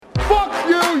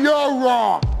you're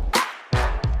wrong.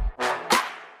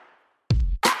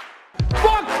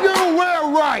 Fuck you,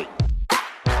 we're right.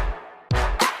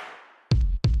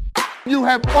 You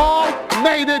have all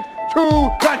made it to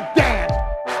the dance.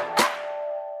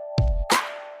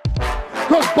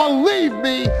 Because believe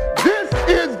me, this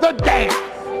is the dance.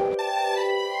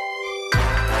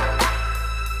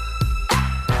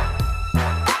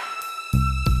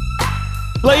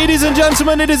 Ladies and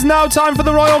gentlemen, it is now time for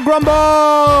the Royal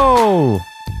Grumble!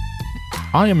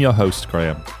 I am your host,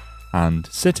 Graham, and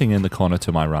sitting in the corner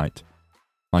to my right,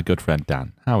 my good friend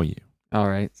Dan. How are you? All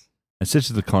right. And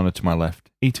sitting in the corner to my left,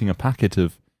 eating a packet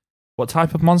of... What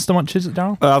type of Monster Munch is it,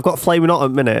 Daryl? I've got Flaming Hot at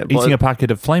a minute. Eating a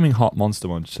packet of Flaming Hot Monster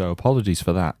Munch, so apologies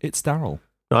for that. It's Daryl.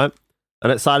 Right.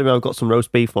 And at side of me, I've got some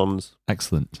roast beef ones.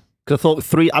 Excellent. Because I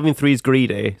thought having three is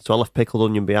greedy, so I left pickled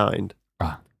onion behind.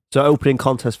 Ah. So opening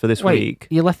contest for this week.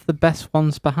 You left the best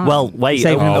ones behind. Well, wait.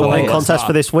 Saving them for Opening later. contest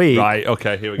for this week. Right,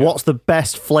 okay, here we go. What's the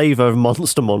best flavour of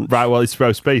Monster Munch? Right, well, it's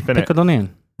roast beef, isn't it? Pickled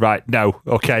onion. Right, no.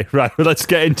 Okay, right, well, let's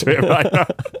get into it right now.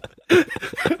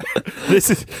 This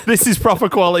is proper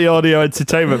quality audio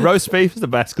entertainment. Roast beef is the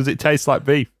best because it tastes like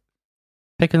beef.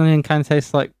 Pickled onion kind of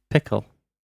tastes like pickle.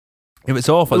 If it's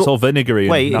awful, it's all vinegary.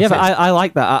 Wait, Yeah, but I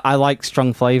like that. I like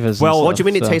strong flavours. and Well, What do you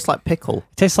mean stuff, it so- tastes like pickle?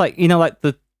 It tastes like, like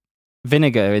the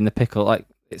vinegar in the pickle. Like,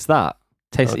 it's that.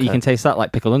 Taste. Okay. You can taste that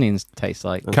like pickled onions taste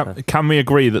like. Can we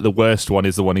agree that the worst one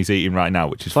is the one he's eating right now,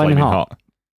 which is Flaming flaming hot. hot?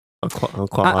 I'm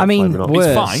quite I mean, Flaming Hot.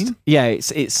 worst. fine. Yeah,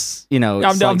 it's I've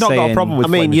like not got a saying- problem with. I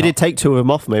mean, flaming you hot. did take two of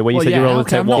them off me when you Well, said you were yeah, only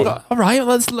okay, take one. all right,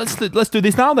 let's do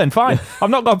this now then. Fine.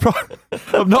 I've not got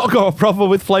a problem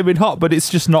with flaming hot, but it's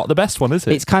just not the best one, is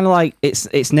it? It's kind of like it's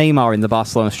Neymar in the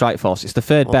Barcelona Strike Force. It's the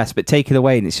third best, but take it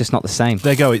away and it's just not the same.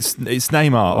 There you go. It's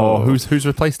Neymar. Or who's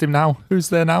replaced him now? Who's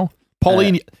there now?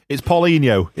 Paulinho. It's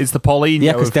Paulinho. It's the Paulinho.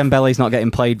 Yeah, because Dembele's not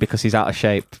getting played because he's out of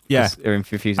shape. Yeah. Or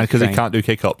refusing and because to he train. can't do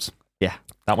kick-ups. Yeah.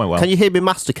 That went well. Can you hear me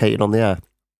masticating on the air?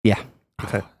 Yeah.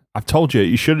 Okay. I've told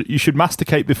you should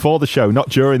masticate before the show, not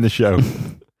during the show.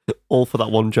 All for that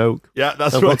one joke. Yeah,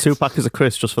 that's I've right. got 2 packets of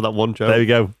crisps just for that one joke. There we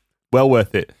go. Well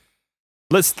worth it.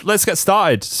 Let's get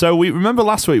started. So we remember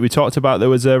last week we talked about there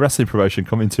was a wrestling promotion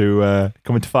coming to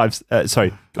five.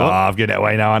 I'm giving it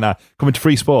away now, aren't I? Coming to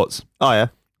Free Sports. Oh, yeah.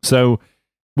 So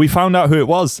we found out who it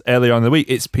was earlier on in the week.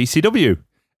 It's PCW.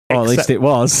 Well, at least it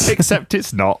was. Except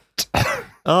it's not.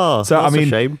 Oh, So that's I mean, a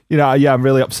shame. I'm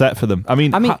really upset for them. I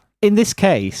mean, In this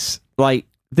case, like,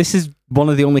 this is one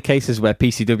of the only cases where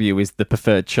PCW is the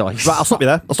preferred choice. Right, I'll stop you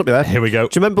there. here we go.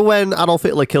 Do you remember when Adolf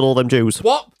Hitler killed all them Jews?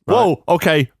 What? Right. Whoa.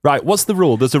 Okay. Right. What's the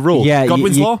rule? There's a rule. Yeah,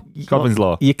 Godwin's you- law. Godwin's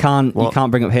law. You can't What?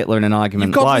 bring up Hitler in an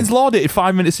argument. Godwin's law did it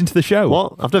 5 minutes into the show.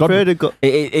 What? I've never heard of... It's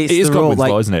It is the rule, Godwin's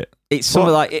like, law, isn't it? It's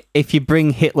something like if you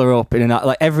bring Hitler up in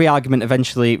like every argument,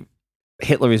 eventually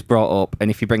Hitler is brought up, and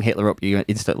if you bring Hitler up, you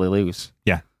instantly lose.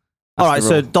 Yeah. All right, That's the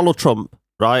so rule. Donald Trump,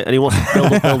 right? And he wants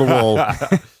to build a wall.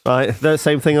 Right? They're the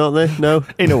same thing, aren't they? No?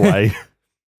 In a way.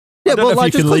 Yeah, don't know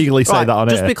if you can legally say that on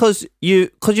just air. because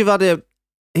you've had a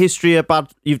history of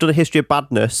you've done a history of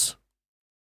badness,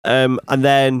 and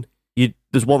then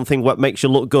there's one thing what makes you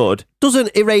look good,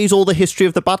 doesn't erase all the history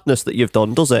of the badness that you've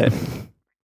done, does it?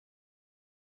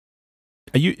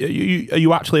 Are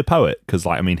you actually a poet? Because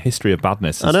history of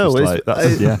badness. Is I know, just it's- like,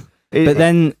 that's, yeah. But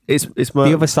then it's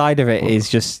the other side of it is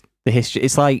just the history.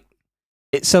 It's like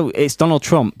it's Donald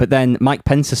Trump, but then Mike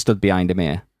Pence has stood behind him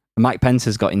here. And Mike Pence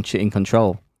has got in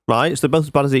control. right. So they're both as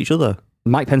bad as each other.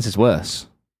 Mike Pence is worse.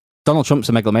 Donald Trump's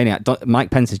a megalomaniac.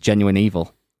 Mike Pence is genuine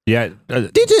evil. Yeah.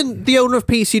 Didn't the owner of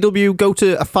PCW go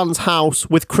to a fan's house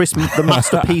with Chris, the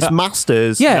Masterpiece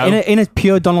Masters? Yeah, No. in a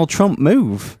pure Donald Trump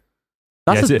move.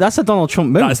 That's a Donald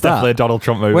Trump move. That's definitely a Donald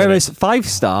Trump move. Whereas 5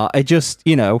 Star are just,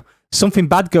 something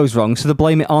bad goes wrong, so they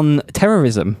blame it on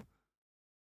terrorism.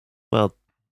 Well,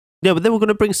 yeah, but they were going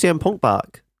to bring CM Punk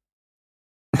back.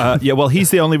 Yeah, well, he's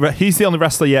the only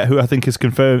wrestler yet who I think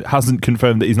hasn't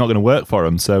confirmed that he's not going to work for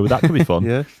him. So that could be fun.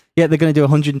 Yeah. Yeah, they're going to do a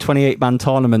 128-man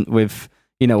tournament with,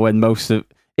 when most of...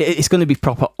 It's going to be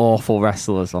proper awful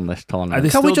wrestlers on this tournament.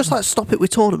 Can we just stop it with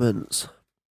tournaments?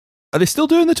 Are they still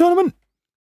doing the tournament?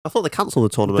 I thought they cancelled the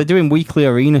They're tournament. doing weekly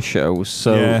arena shows,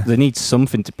 so Yeah. they need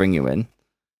something to bring you in.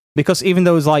 Because even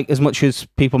though as much as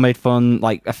people made fun,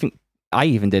 I think I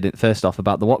even did it first off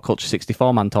about the What Culture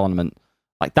 64-man tournament,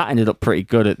 that ended up pretty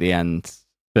good at the end.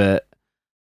 But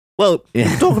Well, Yeah.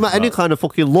 you're talking about any kind of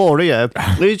fucking law here.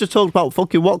 He's just talking about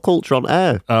fucking what culture on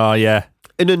air Oh, yeah.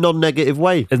 in a non-negative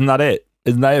way. Isn't that it?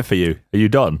 Isn't that it for you? Are you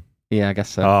done? yeah, I guess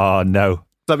so. Oh, no.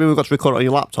 Does that mean we've got to record it on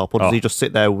your laptop, or does Oh. he just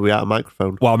sit there without a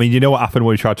microphone? Well, you know what happened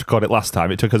when we tried to record it last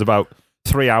time? It took us about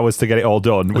 3 hours to get it all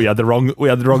done. We had the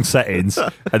wrong settings,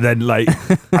 and then like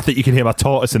I think you can hear my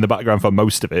tortoise in the background for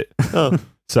most of it. Oh.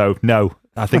 So no,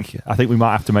 I think we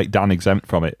might have to make Dan exempt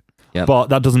from it. Yep. But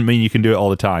that doesn't mean you can do it all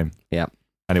the time. Yeah.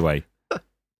 Anyway.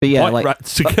 But yeah, like right,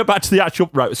 to get back to the actual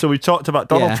right. So we've talked about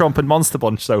Donald Trump and Monster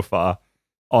Bunch so far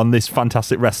on this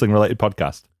fantastic wrestling related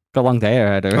podcast. got a long day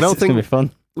ahead of us. It's gonna be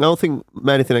fun. I don't think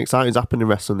anything exciting's happened in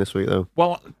wrestling this week, though.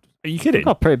 Well, are you kidding?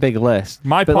 Got a pretty big list.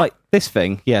 My but point, like this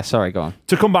thing, yeah. Sorry, go on.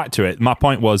 to come back to it, my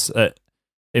point was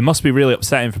it must be really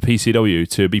upsetting for PCW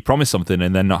to be promised something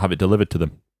and then not have it delivered to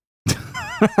them.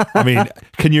 I mean,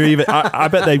 can you even? I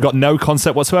bet they've got no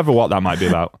concept whatsoever what that might be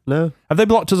about. No. Have they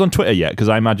blocked us on Twitter yet? Because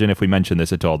I imagine if we mention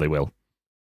this at all, they will.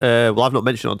 Well, I've not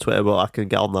mentioned it on Twitter, but I can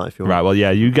get on that if you want. Right. Well, yeah,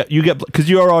 you get because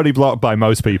you're already blocked by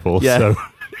most people. Yeah. So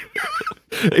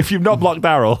if you've not blocked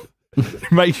Daryl,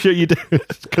 make sure you do,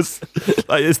 because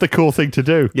like, it's the cool thing to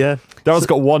do. Yeah. Daryl's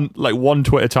got one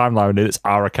Twitter timeline and it's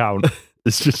our account.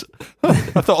 It's just I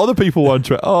thought other people were on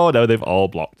Twitter. Oh no, they've all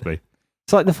blocked me.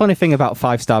 It's like the funny thing about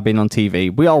 5 Star being on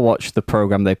TV. We all watched the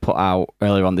program they put out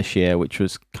earlier on this year, which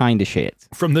was kind of shit.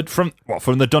 From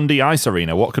the Dundee Ice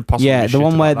Arena. What could possibly? Yeah, be the shit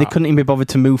one where about they that? couldn't even be bothered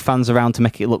to move fans around to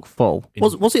make it look full.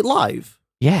 Was it live?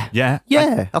 Yeah. Yeah.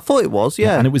 Yeah, I thought it was.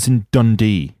 Yeah. And it was in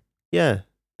Dundee. Yeah.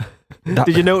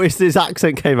 Did you notice his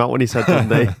accent came out when he said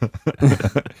Dundee?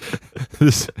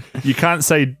 You can't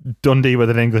say Dundee with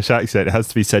an English accent. It has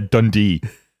to be said Dundee. It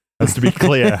has to be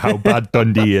clear how bad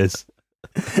Dundee is.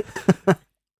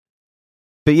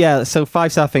 But yeah, so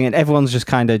 5 Star thing, and everyone's just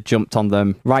kind of jumped on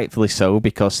them, rightfully so,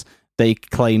 because they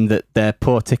claim that their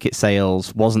poor ticket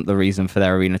sales wasn't the reason for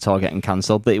their arena tour getting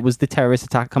cancelled, that it was the terrorist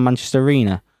attack on Manchester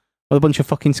Arena with a bunch of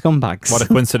fucking scumbags. What a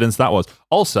coincidence that was.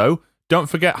 Also, don't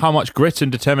forget how much grit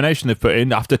and determination they've put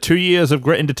in. After 2 years of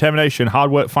grit and determination, hard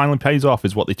work finally pays off,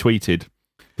 is what they tweeted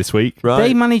this week. Right.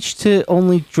 They managed to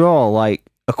only draw like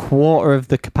a quarter of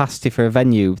the capacity for a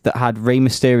venue that had Rey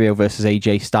Mysterio versus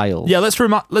AJ Styles. Yeah, let's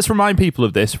remind people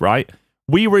of this, right?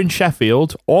 We were in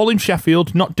Sheffield, all in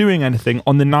Sheffield, not doing anything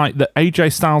on the night that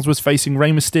AJ Styles was facing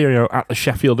Rey Mysterio at the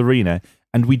Sheffield Arena,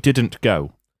 and we didn't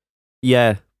go.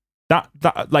 Yeah. That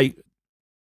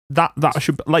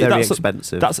should like Very that's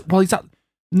expensive. Exactly.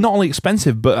 Not only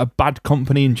expensive, but a bad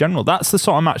company in general. That's the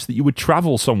sort of match that you would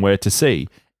travel somewhere to see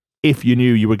if you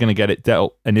knew you were going to get it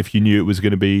dealt and if you knew it was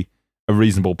going to be a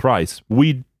reasonable price.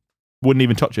 We wouldn't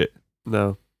even touch it.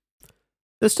 No.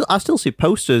 I still see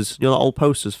posters, like old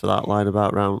posters for that lying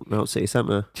about around City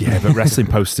Centre. Yeah, but wrestling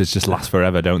posters just last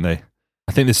forever, don't they?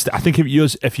 I think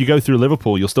if you go through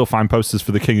Liverpool, you'll still find posters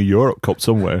for the King of Europe Cup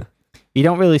somewhere. You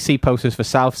don't really see posters for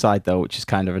Southside though, which is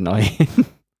kind of annoying.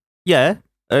 Yeah,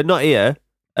 not here.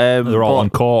 They're all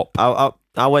on Corp. I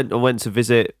went to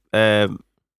visit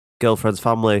girlfriend's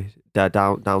family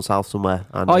down south somewhere.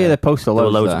 And, oh yeah, they're posted all there were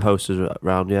over loads there. of posters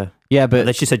around. Yeah. Yeah, And then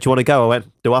but she said, "Do you want to go?" I went,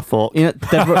 "Do I thought?" you know,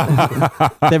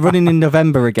 they're running in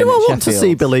November again. Do I at want to Sheffield.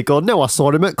 see Billy Gunn? No, I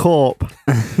saw him at Corp.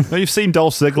 No, you've seen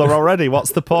Dolph Ziggler already.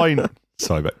 What's the point?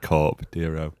 Sorry, but Corp,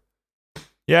 dearo.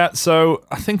 Yeah, so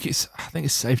I think it's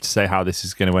safe to say how this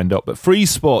is going to end up. But Free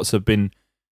Sports have been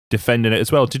defending it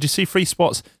as well. Did you see Free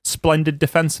Sports' splendid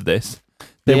defense of this?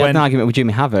 They had an argument with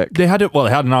Jimmy Havoc. They had an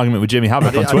argument with Jimmy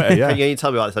Havoc on Twitter. Yeah, You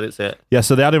tell me about this. I didn't see it. yeah.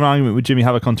 So they had an argument with Jimmy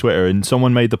Havoc on Twitter, and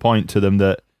someone made the point to them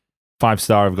that 5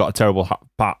 Star have got a terrible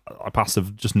pass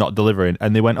of just not delivering,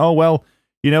 and they went, "Oh well,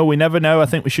 we never know. I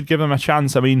think we should give them a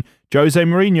chance." I mean, Jose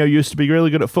Mourinho used to be really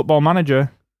good at Football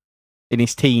Manager In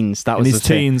his teens, that in was his the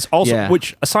thing. teens. Also, Yeah.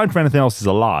 which aside from anything else is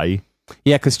a lie.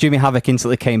 Yeah, because Jimmy Havoc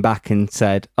instantly came back and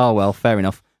said, "Oh well, fair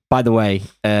enough." By the way,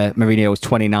 Mourinho was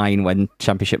 29 when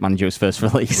Championship Manager was first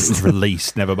released.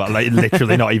 Released, never, but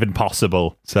literally not even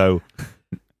possible. So,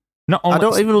 I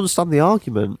don't even understand the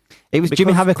argument. It was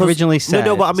Jimmy Havoc originally said.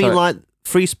 No, but I mean, sorry. like,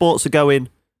 Free Sports are going,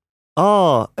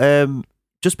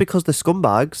 just because they're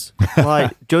scumbags,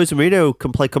 like, Jose Mourinho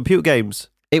can play computer games.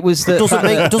 It was It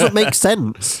the doesn't make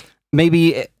sense.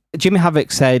 maybe Jimmy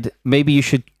Havoc said maybe you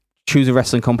should choose a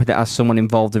wrestling company that has someone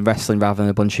involved in wrestling rather than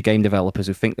a bunch of game developers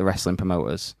who think they're wrestling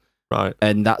promoters. Right.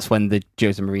 And that's when the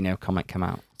Jose Mourinho comment came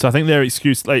out. So I think their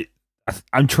excuse,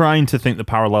 I'm trying to think the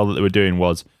parallel that they were doing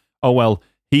was, oh well,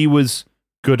 he was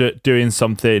good at doing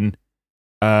something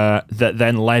that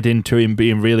then led into him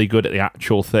being really good at the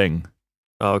actual thing.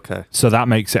 Oh, okay. So that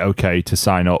makes it okay to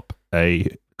sign up a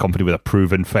company with a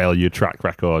proven failure track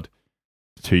record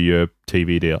to your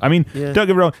TV deal. I mean, Yeah. don't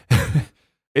get me wrong.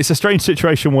 It's a strange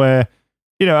situation where,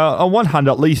 on one hand,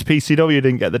 at least PCW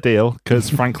didn't get the deal because,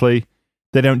 frankly,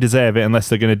 they don't deserve it unless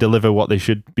they're going to deliver what they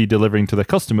should be delivering to their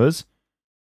customers.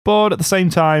 But at the same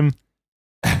time,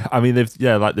 I mean,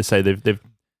 like they say, they've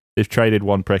They've traded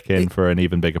one prick in for an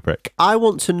even bigger prick. I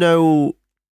want to know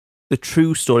the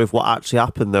true story of what actually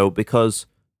happened, though, because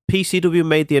PCW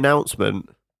made the announcement,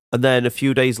 and then a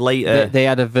few days later... They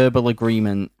had a verbal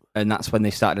agreement, and that's when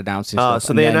they started announcing stuff.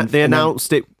 So they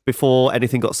announced it before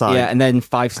anything got signed? Yeah, and then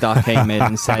 5 Star came in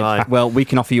and said, Right. well, we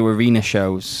can offer you arena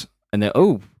shows. And they're,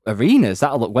 arenas?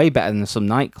 That'll look way better than some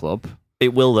nightclub.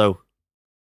 It will, though.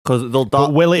 Because they'll...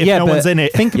 But will it if no one's in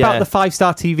it? Think about the 5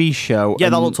 Star TV show. Yeah,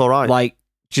 that looked all right. Like,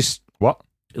 just... What?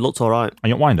 It looked all right. And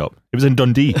you wind up. It was in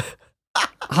Dundee.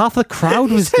 Half the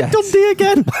crowd was dead. Dundee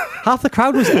again. Half the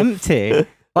crowd was empty.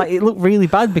 Like, it looked really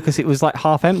bad because it was like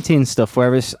half empty and stuff,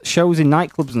 whereas shows in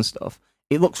nightclubs and stuff,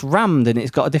 it looks rammed and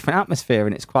it's got a different atmosphere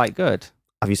and it's quite good.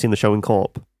 Have you seen the show in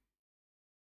Corp?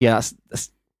 Yeah,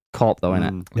 that's Corp though,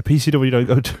 isn't it? The PCW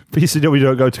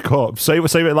don't go to Corp. Say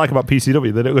what you like about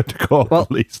PCW. They don't go to Corp, Well,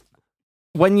 at least.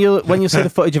 When you see the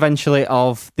footage eventually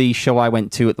of the show I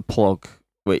went to at the Plug,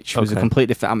 which was a completely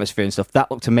different atmosphere and stuff, that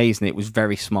looked amazing. It was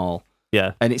very small.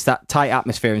 Yeah. And it's that tight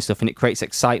atmosphere and stuff, and it creates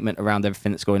excitement around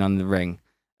everything that's going on in the ring.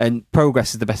 And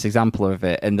Progress is the best example of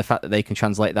it, and the fact that they can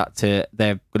translate that to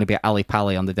they're going to be at Ali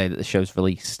Pali on the day that the show's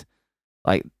released.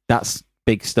 Like, that's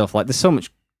big stuff. Like, there's so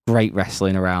much great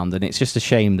wrestling around, and it's just a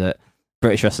shame that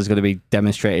British wrestling's going to be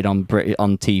demonstrated on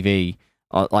TV,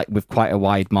 like with quite a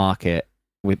wide market,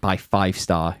 by 5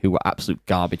 Star, who were absolute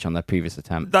garbage on their previous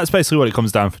attempt. That's basically what it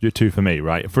comes down to for me,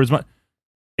 right? For as much,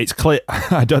 it's clear.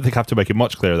 I don't think I have to make it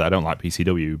much clearer that I don't like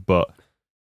PCW, but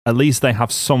at least they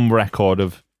have some record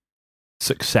of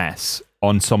success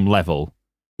on some level.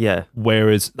 Yeah.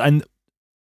 Whereas, and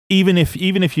even if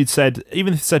you'd said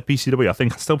PCW, I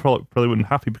think I still probably wouldn't be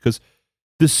happy because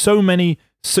there's so many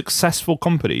successful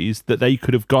companies that they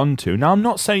could have gone to. Now, I'm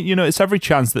not saying, it's every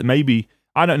chance that maybe,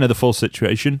 I don't know the full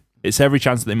situation. It's every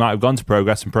chance that they might have gone to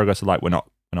Progress and Progress are like, we're not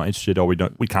interested, or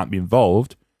we can't be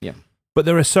involved. Yeah. But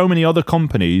there are so many other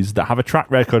companies that have a track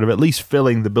record of at least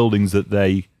filling the buildings that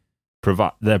they're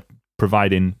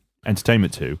providing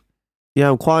entertainment to.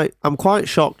 Yeah, I'm quite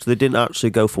shocked they didn't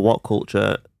actually go for What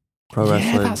Culture Pro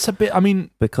Wrestling. Yeah, that's a bit,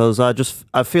 because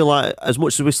I feel like as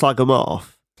much as we slag them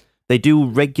off, they do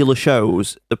regular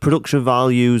shows. The production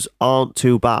values aren't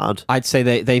too bad. I'd say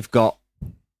they've got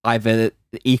either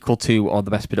equal to or the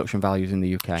best production values in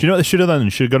the UK. Do you know what they should have done?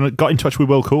 Should have got in touch with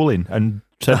Will Cooling and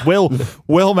said,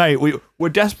 Will, mate, we're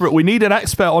desperate. We need an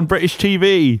expert on British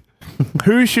TV.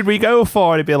 Who should we go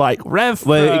for? And it'd be like, Rev Pro.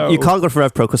 Well, you can't go for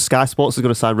Rev Pro because Sky Sports is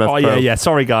going to sign Rev Pro. Oh, yeah.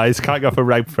 Sorry, guys. Can't go for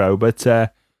Rev Pro. But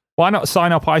why not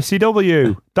sign up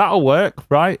ICW? That'll work,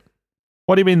 right?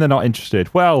 What do you mean they're not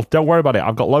interested? Well, don't worry about it.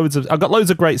 I've got loads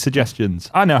of great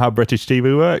suggestions. I know how British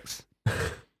TV works.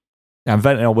 I'm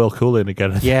venting on Will Cooling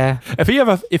again. Yeah. If he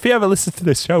ever listens to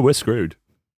this show, we're screwed.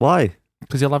 Why?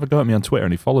 Because he'll have a go at me on Twitter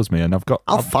and he follows me, and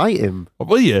I'll fight him.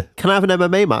 Will you? Can I have an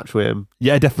MMA match with him?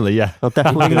 Yeah, definitely. Yeah, I'll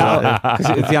definitely do that.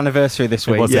 Because it's the anniversary this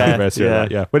week. It was the anniversary.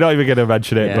 Yeah. We're not even going to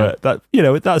mention it, but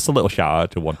that's a little shout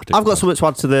out to one particular. I've got something to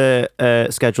add to the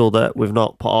schedule that we've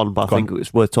not put on, but I think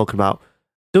it's worth talking about.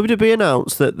 WWE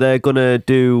announced that they're going to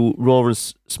do Raw and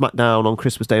SmackDown on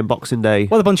Christmas Day and Boxing Day.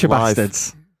 What a bunch of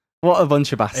bastards. What a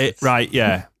bunch of bastards. Right,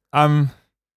 yeah.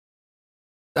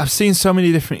 I've seen so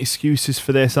many different excuses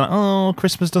for this. Like,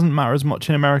 Christmas doesn't matter as much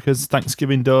in America as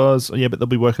Thanksgiving does. Yeah, but they'll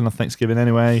be working on Thanksgiving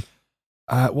anyway.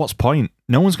 What's point?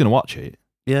 No one's going to watch it.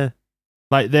 Yeah.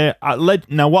 Like,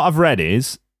 now what I've read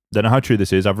is, don't know how true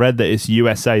this is, I've read that it's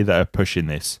USA that are pushing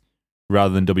this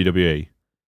rather than WWE.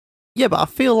 Yeah, but I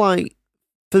feel like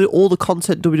for all the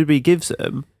content WWE gives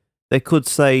them, they could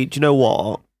say, do you know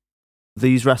what?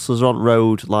 These wrestlers are on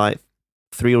road like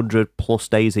 300 plus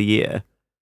days a year.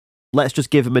 Let's just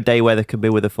give them a day where they can be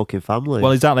with their fucking family.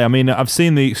 Well, exactly. I mean, I've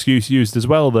seen the excuse used as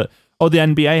well that, the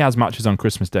NBA has matches on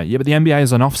Christmas Day. Yeah, but the NBA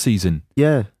is an off season.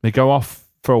 Yeah. They go off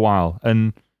for a while.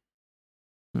 And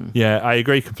yeah, I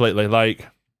agree completely. Like,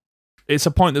 it's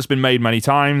a point that's been made many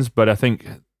times, but I think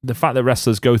the fact that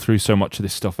wrestlers go through so much of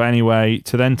this stuff anyway,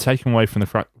 to then take them away from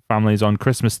the families on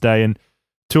Christmas Day and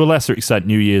to a lesser extent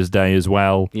New Year's Day as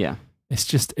well. Yeah.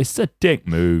 It's a dick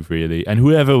move, really. And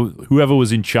whoever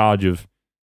was in charge of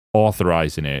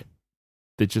authorizing it,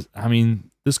 there's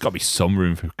got to be some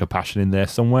room for compassion in there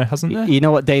somewhere, hasn't there? You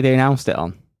know what day they announced it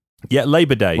on? Yeah,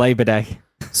 Labor Day. Labor Day.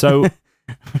 So,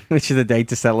 which is a day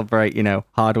to celebrate,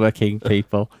 hardworking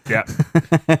people. Yeah.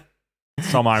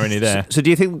 Some irony there. So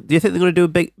do you think they're going to do a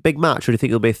big match, or do you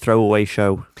think it'll be a throwaway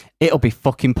show? It'll be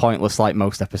fucking pointless, like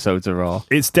most episodes of Raw.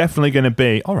 It's definitely going to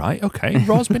be all right. Okay,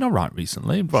 Raw's been all right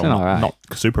recently. Well, not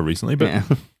super recently, but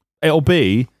it'll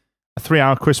be a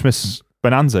 3-hour Christmas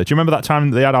bonanza. Do you remember that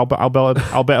time they had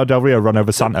Alberto Del Rio run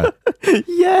over Santa?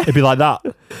 Yeah, it'd be like that.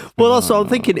 Well, that's what I'm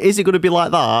thinking. Is it going to be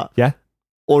like that? Yeah.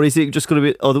 Or is it just going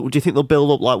to be? Or do you think they'll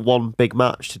build up like one big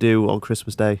match to do on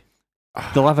Christmas Day?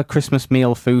 They'll have a Christmas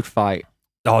meal food fight.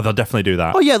 Oh, they'll definitely do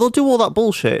that. Oh yeah, they'll do all that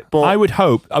bullshit. But I would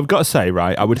hope. I've got to say,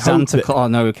 right? I would hope. Santa Claus. Oh,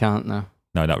 no, we can't. No.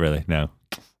 No, not really. No.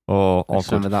 Oh, I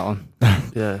just remember that one.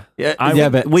 yeah.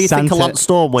 But we think of Lance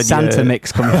Storm when Santa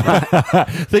Mix coming back.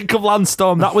 Think of Lance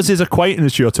Storm. That was his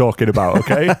acquaintance you're talking about,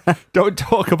 okay? Don't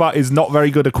talk about his not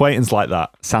very good acquaintance like that.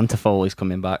 Santa Foley's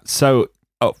coming back. So,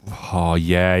 oh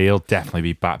yeah, he'll definitely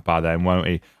be back by then, won't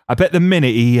he? I bet the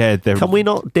minute he heard the... Can we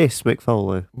not diss Mick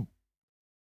Foley?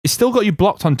 He's still got you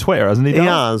blocked on Twitter, hasn't he? He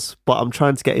has, but I'm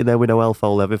trying to get in there with Noelle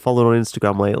Foley. I've been following on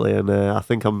Instagram lately, and I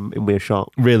think I'm in with a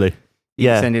shot. Really?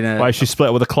 Yeah. Why is she split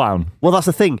up with a clown? Well, that's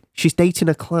the thing. She's dating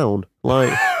a clown.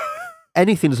 Like,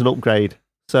 anything's an upgrade.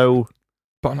 So...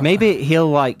 Maybe he'll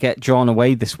like get drawn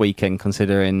away this weekend,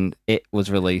 considering it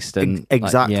was released. And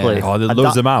exactly. Like, yeah. Oh, they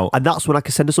lose him out. And that's when I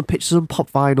can send her some pictures and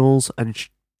pop vinyls, and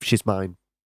she's mine.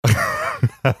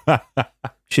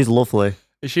 She's lovely.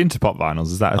 Is she into pop vinyls?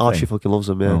 Is that a thing? She fucking loves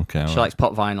them, yeah. Okay, She likes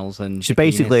pop vinyls and she bikinis.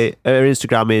 basically, her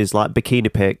Instagram is like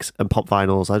bikini pics and pop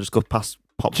vinyls. I just go past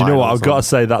pop vinyls. Do you know what? I've got to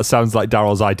say that sounds like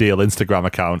Daryl's ideal Instagram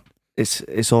account.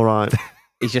 It's all right.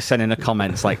 He's just sending her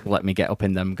comments like, let me get up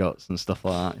in them guts and stuff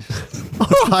like that.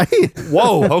 All right.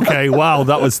 Whoa, okay, wow,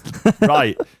 that was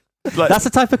right. Like, That's the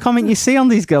type of comment you see on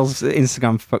these girls'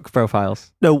 Instagram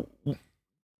profiles. No,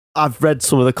 I've read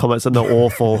some of the comments and they're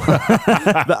awful.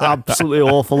 They're absolutely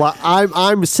awful. Like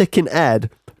I'm sick in Ed,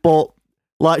 but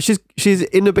like she's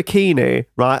in a bikini,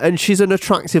 right? And she's an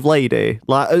attractive lady.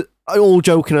 Like all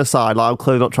joking aside, like I'm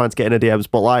clearly not trying to get in her DMs,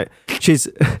 but like she's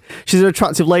an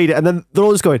attractive lady, and then they're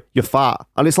all just going, "You're fat,"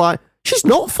 and it's like she's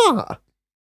not fat.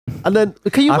 And then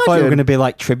can you I imagine? thought it were going to be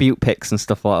like tribute pics and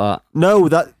stuff like that. No,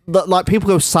 that like people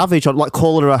go savage on like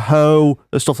calling her a hoe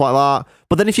and stuff like that.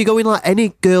 But then if you go in like any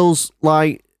girl's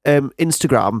like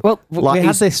Instagram, Well, like, we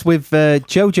had this with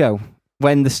JoJo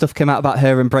when the stuff came out about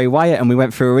her and Bray Wyatt, and we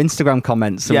went through her Instagram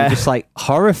comments and we were just like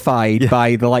horrified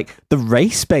by the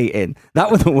race baiting.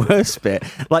 That was the worst bit.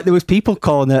 Like there was people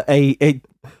calling her a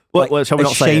shall we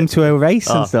not say shame it? to her race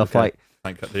and stuff. Okay.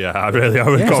 Like, yeah, I would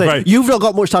go So very... you've not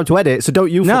got much time to edit, so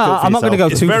don't you? No, fuck up for I'm not going to yourself.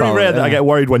 go It's too very far. rare that I get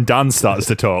worried when Dan starts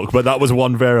to talk, but that was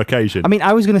one rare occasion. I mean,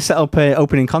 I was going to set up an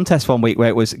opening contest one week where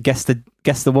it was guess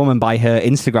the woman by her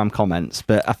Instagram comments,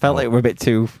 but I felt like we're a bit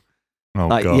too. Oh,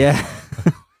 Like, God. yeah.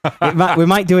 we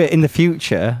might do it in the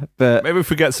future, but Maybe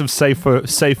if we get some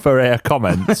safer air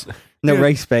comments. no Yeah.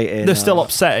 race baiting. They're still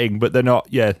upsetting, but they're not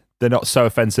so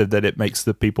offensive that it makes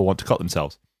the people want to cut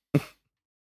themselves.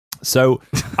 So,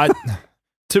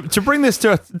 to bring this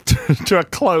to a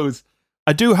close,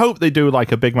 I do hope they do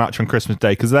like a big match on Christmas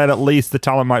Day, because then at least the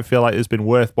talent might feel like it's been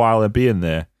worthwhile in being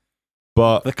there.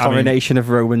 But The coronation of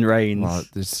Roman Reigns. well,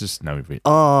 there's just no.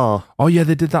 Oh, Oh yeah,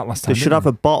 they did that last time. they should have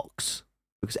a box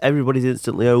because everybody's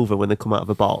instantly over when they come out of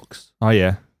a box, Oh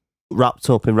yeah. wrapped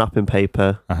up in wrapping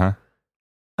paper, Uh-huh.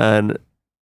 and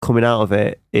coming out of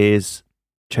it is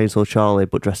Chainsaw Charlie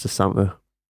but dressed as Santa.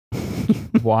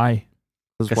 Why?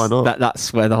 Because why not?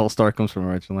 That's where the whole story comes from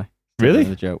originally. Really?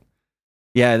 The joke.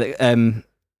 Yeah,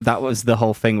 that was the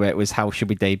whole thing where it was how should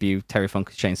we debut Terry Funk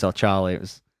as Chainsaw Charlie. It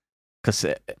was because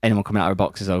anyone coming out of a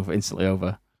box is instantly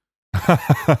over.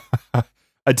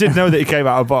 I did know that he came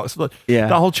out of a box. Look, Yeah.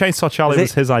 that whole Chainsaw Charlie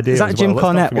was his idea. is that as Jim well.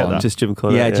 Let's not Cornette forget one? that. Just Jim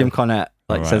Cornette. Yeah, Jim Cornette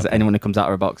Alright, says okay. anyone who comes out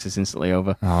of a box is instantly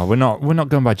over. Oh, we're not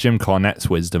going by Jim Cornette's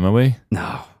wisdom, are we?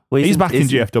 No. Well, He's back in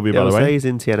GFW, by the way. He's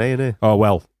in TNA, isn't he? Oh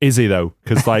well, is he though?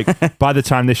 Because like by the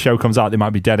time this show comes out, they might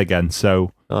be dead again.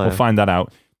 So Oh, we'll find that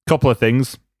out. Couple of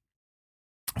things.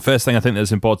 First thing I think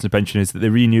that's important to mention is that they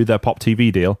renewed their Pop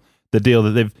TV deal, the deal that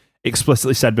they've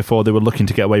explicitly said before they were looking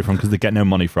to get away from because they get no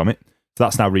money from it. So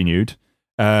that's now renewed.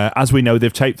 As we know,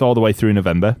 they've taped all the way through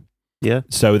November. Yeah.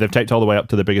 So they've taped all the way up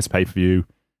to the biggest pay-per-view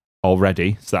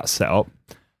already. So that's set up.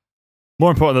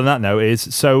 More important than that, though, is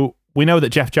so we know that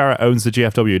Jeff Jarrett owns the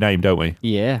GFW name, don't we?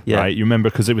 Yeah. Yeah. Right? You remember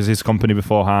because it was his company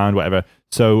beforehand, whatever.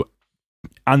 So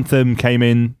Anthem came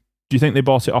in. Do you think they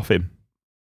bought it off him?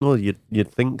 Well, you'd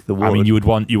think the would. I mean, you would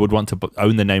want to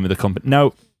own the name of the company.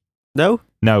 No,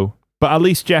 No? but at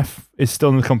least Jeff is still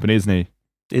in the company, isn't he?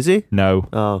 Is he? No.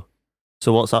 Oh.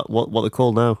 So what's that? What they're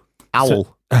called now?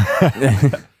 Owl.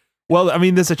 Well, I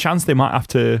mean, there's a chance they might have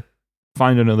to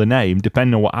find another name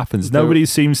depending on what happens. There- Nobody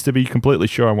seems to be completely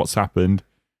sure on what's happened.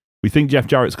 We think Jeff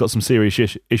Jarrett's got some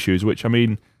serious issues, which I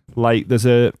mean, like there's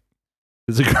a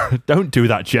don't do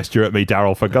that gesture at me,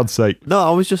 Daryl, for God's sake. No,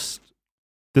 I was just.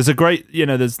 There's a great,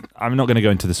 I'm not going to go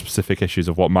into the specific issues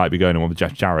of what might be going on with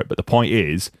Jeff Jarrett, but the point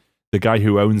is, the guy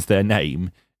who owns their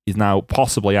name is now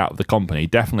possibly out of the company,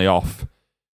 definitely off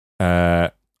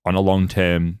on a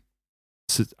long-term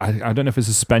I don't know if it's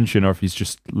a suspension or if he's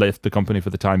just left the company for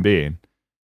the time being.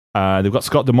 They've got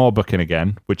Scott D'Amore booking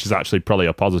again, which is actually probably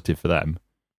a positive for them.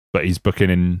 But he's booking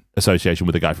in association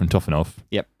with a guy from Tough Enough.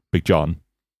 Yep. Big John.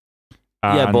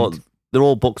 Yeah, but they're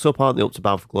all booked up, aren't they, up to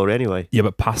Bound for Glory anyway? Yeah,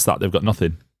 but past that, they've got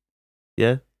nothing.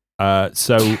 Yeah.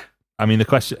 So, I mean, the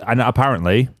question, and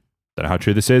apparently, don't know how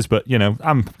true this is, but, you know,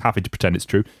 I'm happy to pretend it's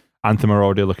true. Anthem are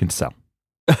already looking to sell.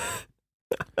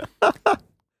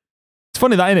 It's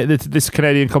funny that, isn't it? This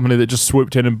Canadian company that just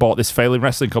swooped in and bought this failing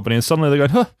wrestling company, and suddenly they're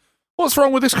going, what's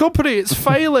wrong with this company? It's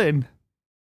failing.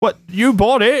 What? You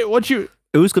bought it?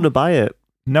 Who's going to buy it?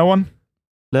 No one?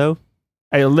 No.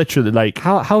 I literally, like...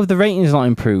 How have the ratings not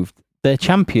improved? Their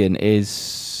champion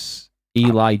is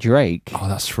Eli Drake. Oh,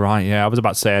 that's right. Yeah, I was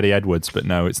about to say Eddie Edwards, but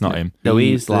no, it's not him. No,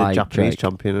 he's the Eli Japanese Drake.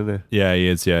 champion, isn't Yeah, he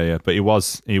is. Yeah. But he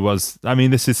was. I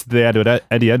mean, this is the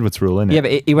Eddie Edwards rule, isn't it? Yeah,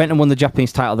 but he went and won the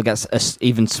Japanese title that gets an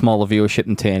even smaller viewership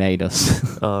than TNA does.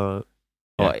 he? All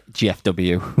right. Or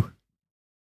GFW.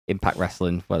 Impact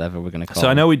Wrestling, whatever we're going to call it. So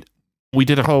I know we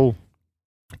did a whole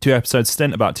 2-episode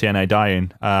stint about TNA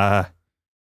dying.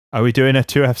 Are we doing a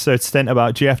 2-episode stint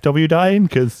about GFW dying?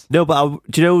 Because No, but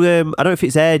do you know? I don't know if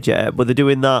it's aired yet, but they're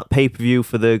doing that pay-per-view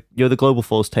for the the Global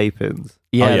Force tapings.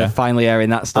 Yeah, Oh, yeah. they're finally airing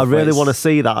that stuff. I really where want to it's-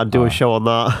 see that and do a show on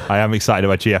that. I am excited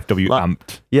about GFW Like-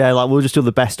 Amped. Yeah, like we'll just do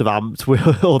the best of Amped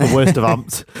or the worst of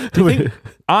Amped.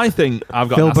 I think I've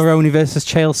got Phil a nasty, Baroni versus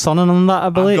Chael Sonnen on that, I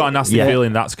I've believe. got a nasty Yeah.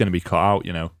 feeling that's going to be cut out.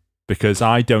 You know, because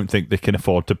I don't think they can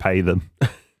afford to pay them.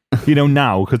 You know,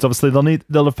 now, because obviously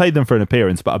they'll have paid them for an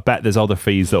appearance, but I bet there's other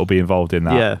fees that will be involved in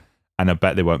that. Yeah, And I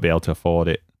bet they won't be able to afford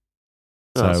it.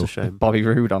 oh, that's So- a shame. Bobby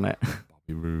Roode on it.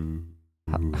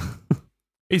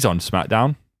 He's on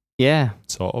SmackDown, Yeah.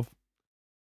 sort of.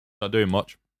 Not doing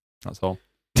much. That's all.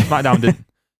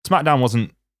 SmackDown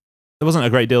wasn't. There wasn't a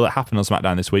great deal that happened on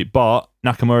SmackDown this week, but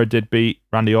Nakamura did beat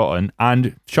Randy Orton.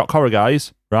 And shock horror,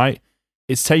 guys, right?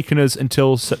 It's taken us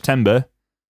until September.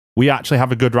 We actually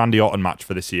have a good Randy Orton match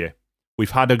for this year.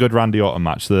 We've had a good Randy Orton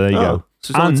match, so there you go.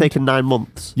 So it's only And- taken 9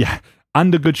 months. Yeah,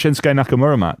 and a good Shinsuke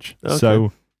Nakamura match. Okay.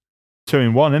 So 2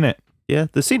 in 1, innit? Yeah,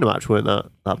 the Cena match weren't that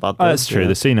bad. Oh, though. that's true. Yeah.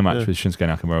 The Cena match Yeah. with Shinsuke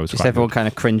Nakamura was Just quite everyone good. kind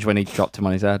of cringed when he dropped him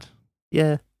on his head.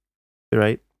 Yeah, you're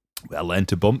right. Well, learn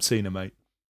to bump Cena, mate.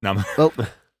 No, Well,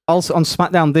 also on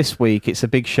SmackDown this week, it's a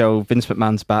big show. Vince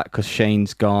McMahon's back because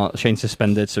Shane's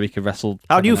suspended so he could wrestle.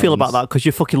 How do you Kevin feel Owens. about that? Because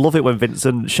you fucking love it when Vince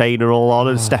and Shane are all on,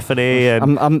 and Stephanie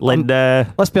and I'm-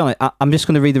 Linda. Let's be honest. I'm just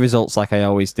going to read the results like I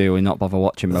always do and not bother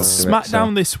watching most of it.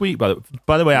 SmackDown this week,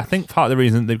 by the way, I think part of the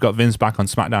reason they've got Vince back on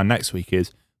SmackDown next week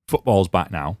is football's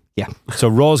back now. Yeah. So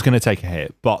Raw's going to take a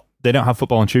hit, but they don't have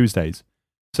football on Tuesdays.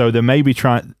 So they may be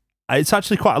trying. It's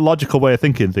actually quite a logical way of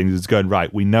thinking things. It's going,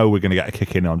 right, we know we're going to get a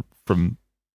kick in on from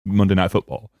Monday Night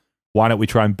Football. Why don't we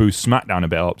try and boost SmackDown a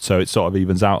bit up so it sort of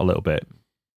evens out a little bit?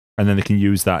 And then they can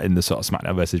use that in the sort of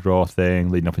SmackDown versus Raw thing,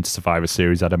 leading up into Survivor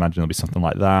Series. I'd imagine there'll be something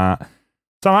like that.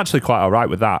 So I'm actually quite all right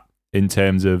with that in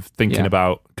terms of thinking Yeah.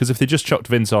 about, because if they just chucked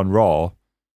Vince on Raw,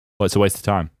 well, it's a waste of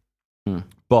time. Hmm.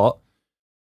 But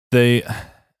the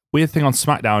weird thing on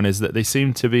SmackDown is that they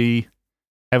seem to be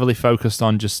heavily focused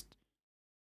on just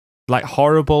like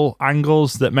horrible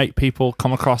angles that make people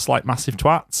come across like massive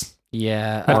twats.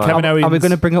 Yeah. Had Kevin Are we Owens-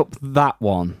 going to bring up that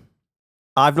one?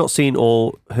 I've not seen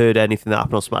or heard anything that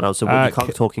happened on SmackDown, so you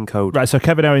can't talk in code. Right, so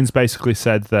Kevin Owens basically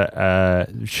said that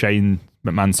Shane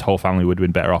McMahon's whole family would have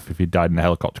been better off if he'd died in a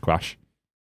helicopter crash.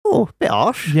 Oh, a bit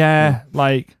harsh. Yeah,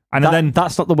 like, and then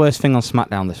That's not the worst thing on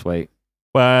SmackDown this week.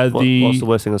 what's What's the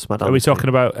worst thing on SmackDown? are we talking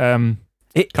about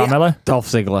Carmella? Dolph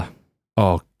Ziggler.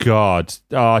 Oh God!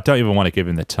 Oh, I don't even want to give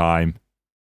him the time.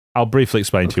 I'll briefly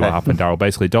explain to you what Okay. happened, Daryl.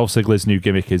 Basically, Dolph Ziggler's new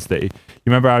gimmick is that you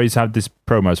remember how he's had this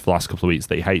promos for the last couple of weeks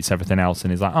that he hates everything else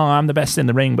and he's like, "Oh, I'm the best in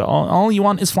the ring, but all you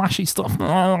want is flashy stuff."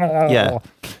 Yeah.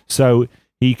 So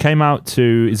he came out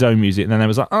to his own music, and then there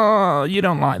was like, "Oh, you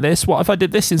don't like this? What if I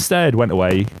did this instead?" Went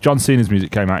away. John Cena's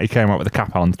music came out. He came out with a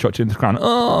cap on, touching the crown.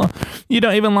 "Oh, you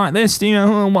don't even like this, do you?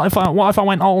 Oh, what if I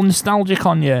went all nostalgic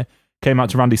on you?" Came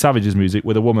out to Randy Savage's music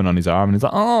with a woman on his arm, and he's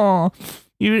like, "Oh,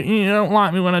 you don't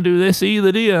like me when I do this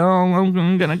either, do you? Oh,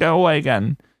 I'm gonna go away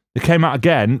again." They came out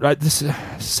again. Right,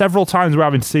 several times we're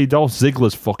having to see Dolph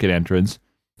Ziggler's fucking entrance.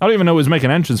 I don't even know what he was making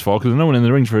an entrance for because there's no one in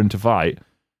the ring for him to fight.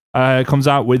 Comes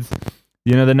out with,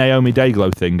 the Naomi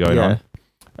Dayglow thing going on.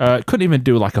 Couldn't even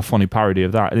do like a funny parody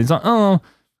of that. And he's like,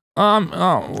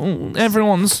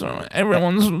 everyone's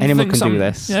Anyone thinks can do I'm-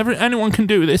 this. Anyone can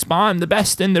do this, but I'm the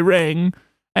best in the ring.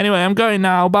 Anyway, I'm going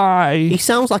now. Bye. He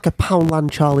sounds like a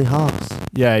Poundland Charlie Haas.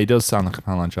 Yeah, he does sound like a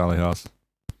Poundland Charlie Haas.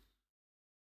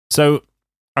 So,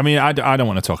 I mean, I don't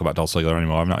want to talk about Dolph Ziggler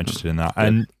anymore. I'm not interested in that.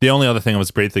 And the only other thing I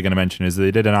was briefly going to mention is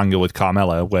they did an angle with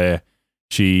Carmella where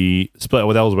she split up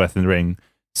with Ellsworth in the ring,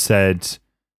 said,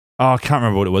 I can't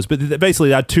remember what it was, but basically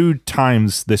they had 2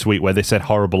 times this week where they said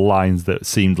horrible lines that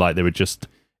seemed like they were just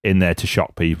in there to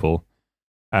shock people.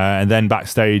 And then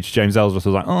backstage, James Ellsworth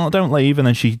was like, oh, don't leave. And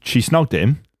then she snogged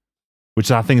him,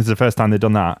 which I think is the first time they've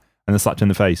done that, and then slapped him in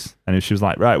the face. And she was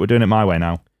like, right, we're doing it my way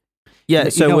now. Yeah,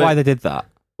 so you know why they did that?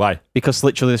 Why? Because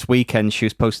literally this weekend she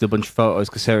was posting a bunch of photos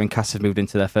because her and Cass have moved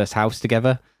into their first house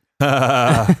together.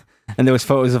 And there was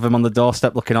photos of him on the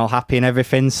doorstep looking all happy and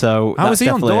everything. So how is he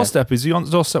on the doorstep? Is he on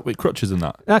the doorstep with crutches and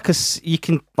that? Yeah, because you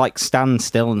can like stand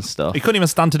still and stuff. He couldn't even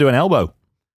stand to do an elbow.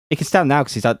 He can stand now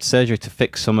because he's had surgery to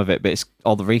fix some of it, but it's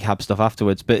all the rehab stuff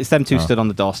afterwards. But it's them two stood on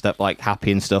the doorstep like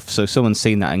happy and stuff. So someone's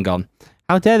seen that and gone,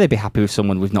 how dare they be happy with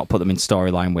someone we've not put them in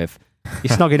storyline with?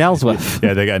 You're snogging Ellsworth.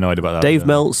 Yeah, they get annoyed about that. Dave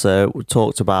Meltzer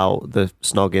talked about the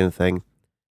snogging thing,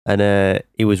 and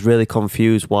he was really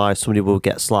confused why somebody will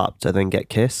get slapped and then get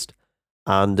kissed.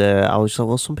 And I was like,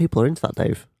 well, some people are into that,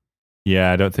 Dave.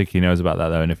 Yeah, I don't think he knows about that,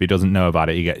 though. And if he doesn't know about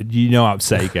it, you know how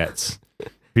upset he gets. If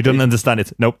he doesn't understand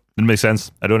it, nope, didn't make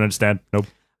sense. I don't understand, nope.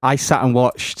 I sat and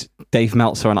watched Dave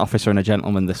Meltzer on Officer and a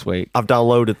Gentleman this week. I've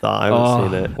downloaded that. I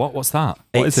haven't seen it. What's that?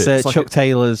 What It's is it? Chuck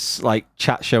Taylor's like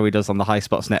chat show he does on the High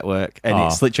Spots Network, and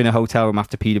it's literally in a hotel room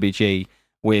after PWG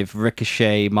with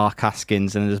Ricochet, Mark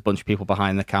Haskins, and there's a bunch of people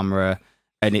behind the camera,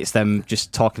 and it's them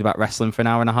just talking about wrestling for an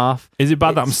hour and a half. Is it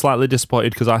bad that I'm slightly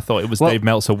disappointed because I thought it was Dave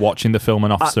Meltzer watching the film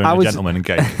An Officer and a Gentleman and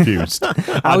getting confused?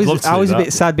 I was a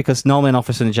bit sad because normally in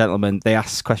Officer and a Gentleman they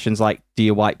ask questions like, do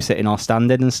you wipe sitting or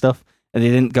standing and stuff? And they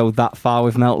didn't go that far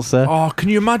with Meltzer. Oh, can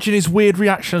you imagine his weird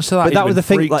reactions to that? But that was the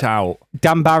thing. Freaked like, out.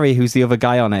 Dan Barry, who's the other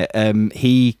guy on it,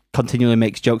 he continually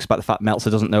makes jokes about the fact Meltzer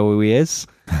doesn't know who he is,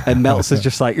 and Meltzer's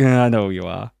just like, I know who you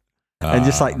are, and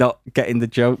just like not getting the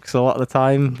jokes a lot of the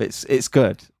time. It's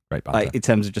good, right? Like in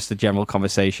terms of just the general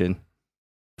conversation.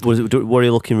 Were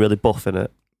you looking really buff in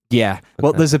it? Yeah. Okay.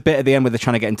 Well, there's a bit at the end where they're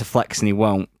trying to get him to flex and he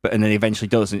won't, and then he eventually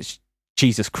does, and it's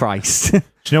Jesus Christ. Do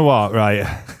you know what? Right.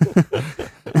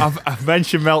 I've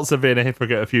mentioned Meltzer being a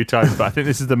hypocrite a few times, but I think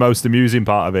this is the most amusing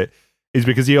part of it, is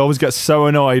because he always gets so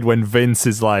annoyed when Vince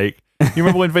is like, you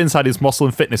remember when Vince had his Muscle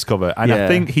and Fitness cover? And I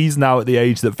think he's now at the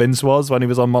age that Vince was when he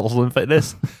was on Muscle and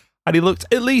Fitness, and he looked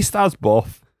at least as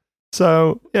buff.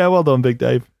 So, yeah, well done, Big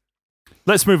Dave.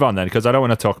 Let's move on then, because I don't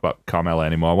want to talk about Carmella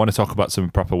anymore. I want to talk about some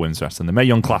proper women's wrestling. The Mae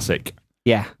Young Classic.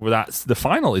 Yeah. Well, that's the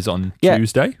final is on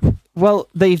Tuesday. Well,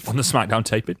 on the SmackDown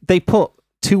taping. They put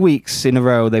 2 weeks in a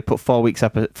row. They put 4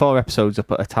 episodes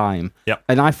up at a time. Yep.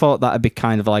 And I thought that'd be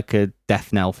kind of like a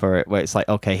death knell for it, where it's like,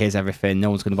 okay, here's everything.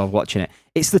 No one's going to bother watching it.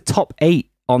 It's the top 8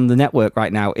 on the network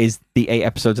right now. Is the 8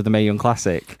 episodes of the Mae Young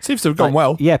Classic? Seems to have gone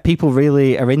well. Yeah, people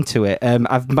really are into it.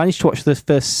 I've managed to watch the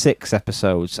first 6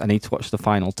 episodes. I need to watch the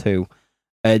final 2.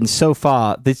 And so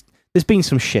far, there's been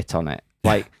some shit on it.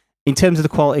 Like, in terms of the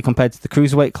quality compared to the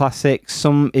Cruiserweight Classic,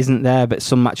 some isn't there, but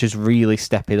some matches really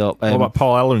step it up. What about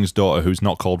Paul Ellering's daughter, who's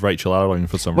not called Rachel Ellering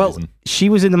for some reason? She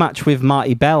was in the match with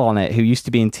Marty Bell on it, who used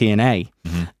to be in TNA.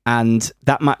 Mm-hmm. And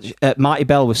that match, Marty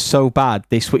Bell was so bad,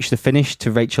 they switched the finish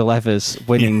to Rachel Evers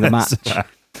winning the match.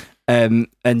 And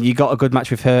you got a good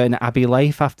match with her and Abby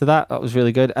Leif after that. That was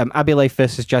really good. Abby Leif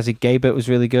versus Jazzy Gabert was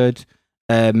really good.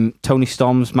 Tony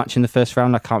Storm's match in the first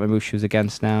round, I can't remember who she was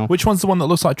against now. Which one's the one that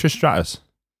looks like Trish Stratus?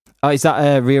 Oh, is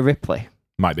that Rhea Ripley?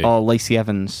 Might be. Or Lacey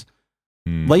Evans.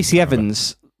 Lacey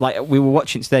Evans, like we were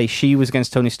watching today, she was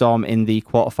against Tony Storm in the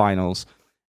quarterfinals.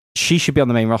 She should be on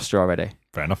the main roster already.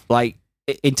 Fair enough. Like,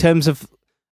 in terms of...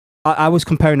 I was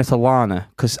comparing her to Lana,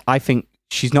 because I think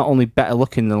she's not only better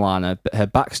looking than Lana, but her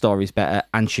backstory is better,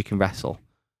 and she can wrestle.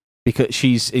 Because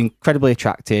she's incredibly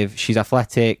attractive, she's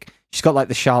athletic, she's got like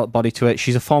the Charlotte body to it,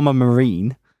 she's a former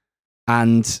Marine,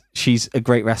 and she's a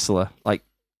great wrestler. Like,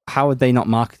 how would they not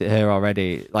market her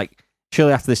already? Like,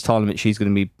 surely after this tournament, she's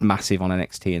going to be massive on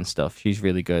NXT and stuff. She's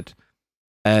really good.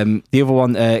 The other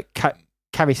one,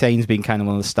 Kairi Sane's been kind of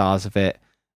one of the stars of it.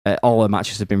 All her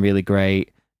matches have been really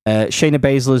great. Shayna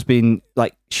Baszler's been,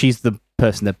 like, she's the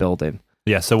person they're building.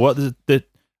 Yeah, so what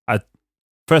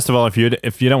first of all, if you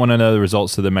don't want to know the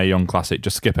results of the Mae Young Classic,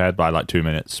 just skip ahead by like 2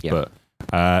 minutes. Yep.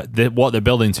 But what they're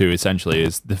building to, essentially,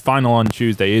 is the final on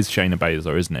Tuesday is Shayna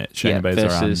Baszler, isn't it? Shayna Baszler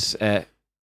versus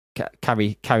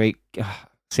Kairi.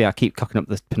 See, I keep cocking up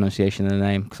the pronunciation of the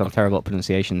name because I'm terrible at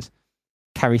pronunciations.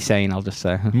 Kairi Sane, I'll just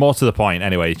say. More to the point,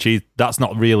 anyway. That's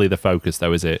not really the focus,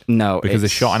 though, is it? No, because they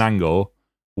shot an angle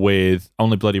with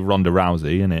only bloody Ronda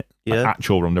Rousey in it. Yeah, like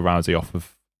actual Ronda Rousey off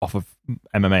of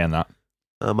MMA and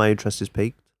that. My interest is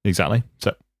peaked. Exactly.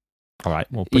 So, all right,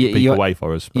 we'll put the peak away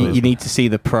for us. You need to see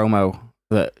the promo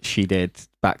that she did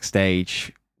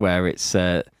backstage, where it's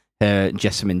her,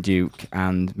 Jessamine Duke,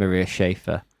 and Maria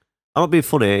Schaefer. I'm not being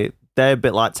funny. they're a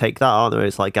bit like Take That, aren't they?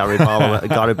 It's like Gary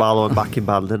Barlow and backing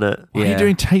band, isn't it? Why are you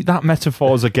doing Take That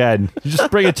metaphors again? You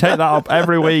just bring a Take That up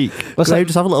every week. Well, So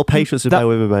just have a little patience with bear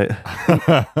with me, mate.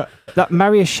 that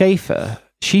Maria Schaefer,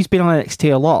 she's been on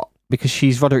NXT a lot because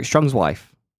she's Roderick Strong's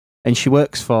wife, and she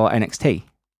works for NXT.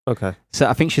 Okay. So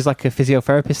I think she's like a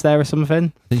physiotherapist there or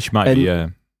something. I think she might be.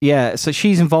 Yeah, so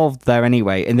she's involved there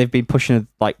anyway, and they've been pushing her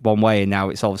like one way, and now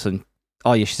it's all of a sudden,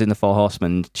 oh yeah, she's in the Four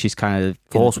Horsemen. She's kind of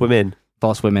Force women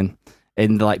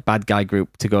in the like bad guy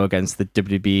group to go against the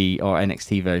WWE or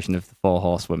NXT version of the Four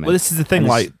Horsewomen. Well, this is the thing, And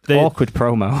like it's awkward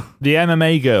promo. The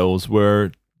MMA girls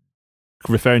were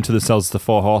referring to themselves as the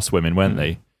Four Horsewomen, weren't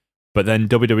they? But then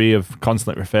WWE have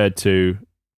constantly referred to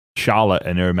Charlotte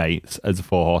and her mates as the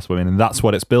Four Horsewomen, and that's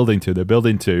what it's building to. They're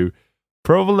building to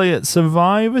probably at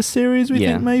Survivor Series, we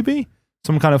think maybe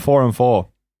some kind of 4-on-4.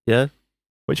 Yeah,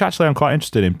 which actually I'm quite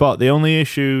interested in. But the only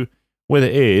issue with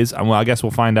it is, and I guess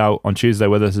we'll find out on Tuesday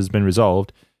whether this has been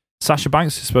resolved. Sasha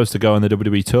Banks is supposed to go on the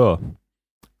WWE tour,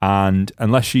 and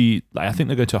unless she, I think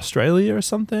they go to Australia or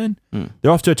something.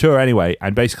 They're off to a tour anyway,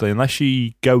 and basically, unless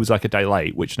she goes like a day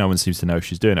late, which no one seems to know if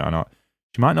she's doing it or not,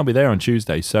 she might not be there on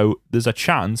Tuesday. So there's a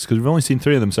chance, because we've only seen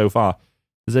 3 of them so far,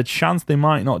 there's a chance they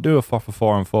might not do a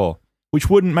 4-on-4, which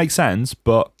wouldn't make sense,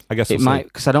 but I guess it might,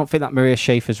 because I don't think that Maria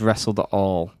Schaefer's wrestled at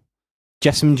all.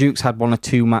 Jessamine Duke's had 1 or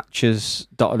 2 matches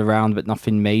dotted around, but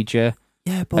nothing major.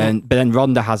 Yeah, but then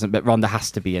Ronda hasn't. But Ronda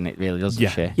has to be in it, really, doesn't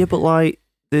she? Yeah, but like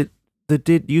they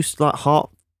did used to like Hart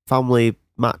family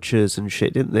matches and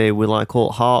shit, didn't they? With like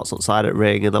all Harts outside at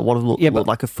ring, and that one of them looked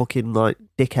like a fucking like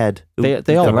dickhead. They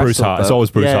all wrestled. Bruce Hart. It's always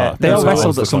Bruce Hart. They all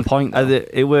wrestled at some point.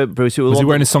 It weren't Bruce. It was he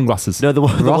wearing his sunglasses? No, the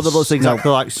one that looks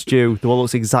exactly like Stu. The one that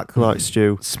looks exactly like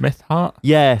Stu. Smith Hart.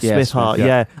 Yeah, Smith Hart.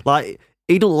 Yeah, like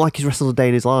he don't look like he's wrestled a day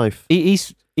in his life. He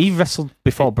wrestled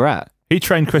before Brett. He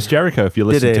trained Chris Jericho, if you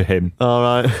listen to him. All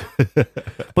right.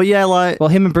 But yeah, like... Well,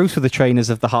 him and Bruce were the trainers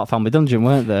of the Hart Family Dungeon,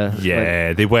 weren't they?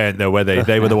 Yeah, they weren't, though, were they?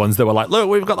 They were the ones that were like, look,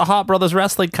 we've got the Hart Brothers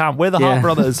wrestling camp. We're the Hart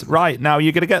Brothers. Right, now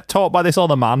you're going to get taught by this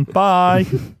other man. Bye.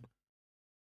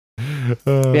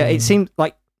 Yeah, it seemed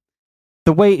like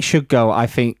the way it should go, I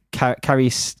think, Carrie...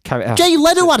 Jay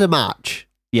Leno had a match.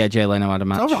 Yeah, Jay Leno had a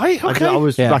match. All right, okay. I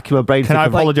was racking my brain. Can I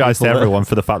apologise to everyone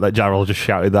for the fact that Jarrell just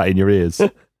shouted that in your ears?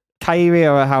 Kyrie,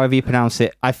 or however you pronounce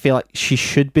it, I feel like she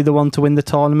should be the one to win the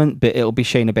tournament, but it'll be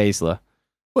Shayna Baszler.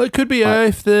 Well, it could be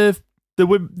if the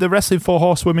wrestling 4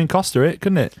 horsewomen cost her it,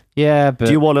 couldn't it? Yeah, but...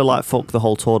 Do you want to like fuck the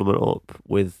whole tournament up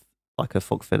with like a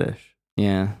fuck finish?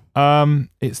 Yeah.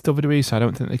 It's WWE, so I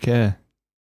don't think they care.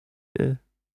 Yeah.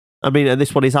 I mean, and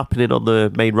this one is happening on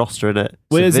the main roster, isn't it?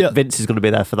 So Vince is going to be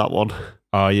there for that one.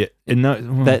 Oh, yeah.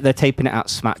 They're taping it at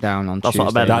SmackDown on Tuesday.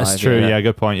 What I meant. That's true. Yeah,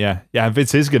 good point. Yeah. Yeah, and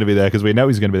Vince is going to be there because we know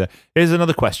he's going to be there. Here's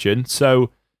another question. So,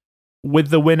 with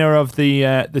the winner of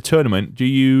the tournament, do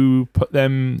you put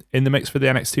them in the mix for the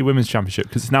NXT Women's Championship?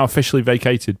 Because it's now officially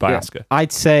vacated by Asuka.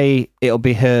 I'd say it'll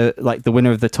be her, like the winner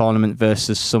of the tournament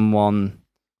versus someone...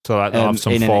 So like they'll have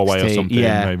some 4-way or something,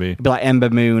 maybe. It'll be like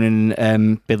Ember Moon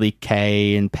and Billie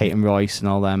Kay and Peyton Royce and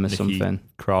all them or Nikki something.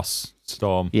 Cross,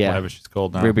 Storm, whatever she's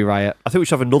called now. Ruby Riott. I think we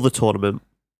should have another tournament.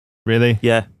 Really?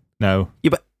 Yeah. No.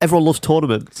 Yeah, but everyone loves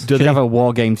tournaments. Should have a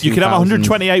WarGames. You could have a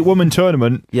 128-woman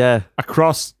tournament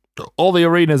across all the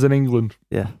arenas in England.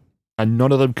 Yeah. And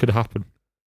none of them could happen.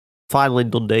 Final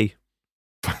in Dundee.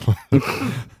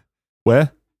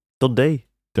 Where? Dundee.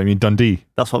 Don't you mean Dundee?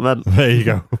 That's what I meant. There you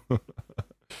go.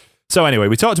 So anyway,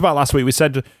 we talked about last week. We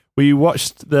said we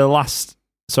watched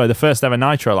the first ever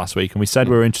Nitro last week, and we said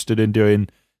we were interested in doing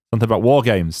something about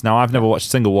WarGames. Now, I've never watched a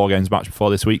single WarGames match before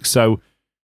this week, so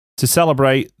to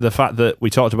celebrate the fact that we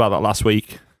talked about that last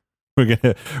week, we're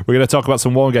gonna talk about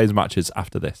some WarGames matches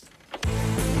after this.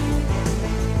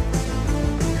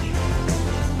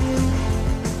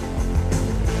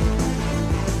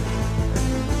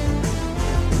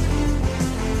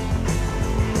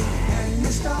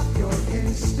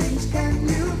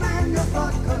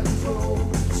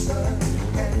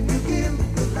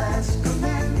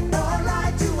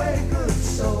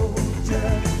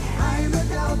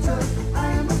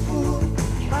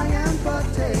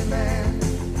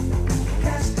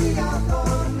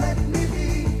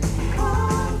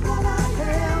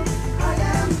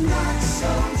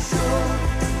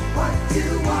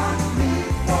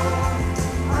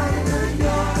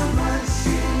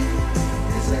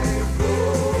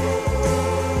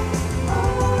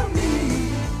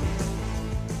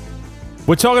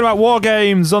 We're talking about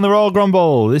WarGames on the Royal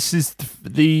Grumble. This is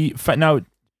now,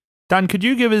 Dan, could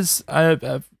you give us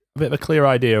a bit of a clear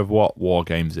idea of what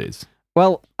WarGames is?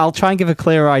 Well, I'll try and give a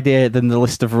clearer idea than the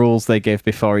list of rules they gave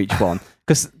before each one.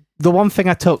 Because the one thing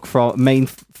I took from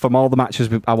all the matches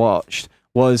I watched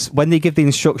was when they give the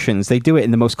instructions, they do it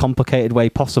in the most complicated way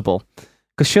possible.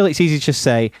 Because surely it's easy to just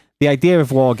say the idea of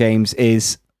WarGames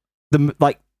is the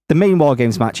main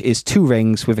WarGames match is 2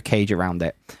 rings with a cage around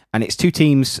it, and it's 2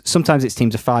 teams. Sometimes it's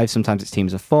teams of 5, sometimes it's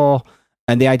teams of 4.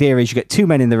 And the idea is you get 2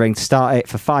 men in the ring to start it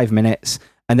for 5 minutes,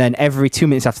 and then every 2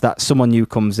 minutes after that, someone new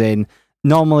comes in.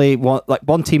 Normally,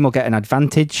 one team will get an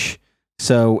advantage,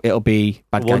 so it'll be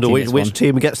bad guy. I wonder which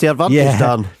team gets the advantage,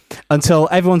 Dan. Until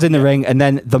everyone's in the ring, and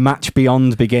then the match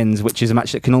beyond begins, which is a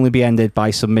match that can only be ended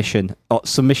by submission or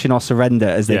surrender,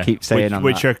 as they keep saying.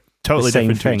 Which are totally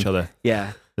different to each other.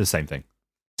 Yeah, the same thing.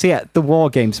 So yeah, the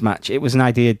WarGames match. It was an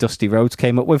idea Dusty Rhodes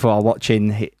came up with while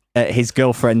watching his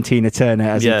girlfriend Tina Turner,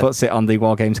 as he puts it on the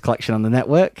WarGames collection on the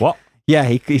network. What? Yeah,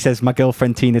 he says my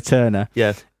girlfriend Tina Turner.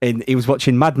 Yeah, and he was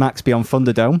watching Mad Max Beyond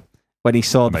Thunderdome when he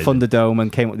saw the Thunderdome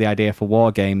and came up with the idea for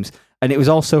WarGames. And it was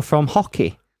also from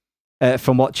hockey,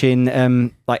 from watching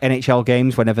NHL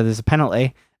games whenever there's a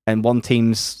penalty and one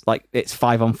team's it's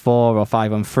 5-on-4 or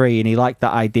 5-on-3, and he liked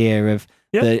that idea of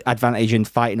the advantage in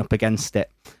fighting up against it.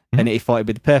 Mm-hmm. And he thought it'd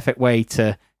be the perfect way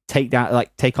to take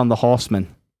on the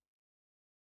Horsemen.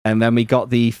 And then we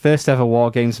got the first ever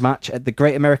WarGames match at the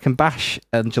Great American Bash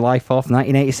on July 4th,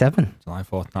 1987. July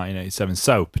 4th, 1987.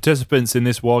 So, participants in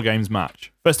this WarGames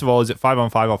match. First of all, is it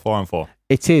 5-on-5 or 4-on-4?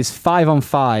 It is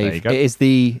 5-on-5. There you go. It is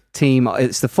the team,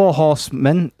 it's the 4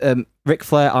 Horsemen, Ric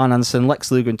Flair, Arn Anderson,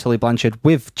 Lex Luger and Tully Blanchard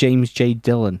with James J.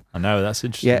 Dillon. I know, that's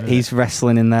interesting. Yeah, he's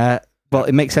wrestling in there. Well,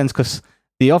 it makes sense because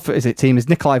the opposite team is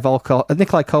Nikolai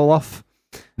Koloff,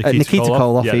 Nikita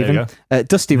Koloff, even.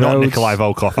 Dusty Rhodes. Not Nikolai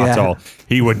Volkov at all.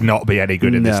 He would not be any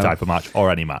good in this type of match, or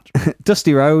any match.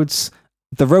 Dusty Rhodes,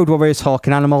 the Road Warriors, Hawk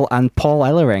and Animal, and Paul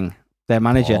Ellering, their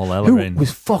manager, who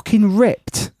was fucking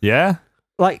ripped. Yeah?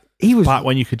 He was... Back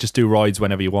when you could just do roids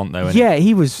whenever you want, though. Yeah,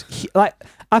 he was...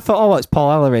 I thought, it's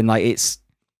Paul Ellering. It's...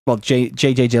 Well,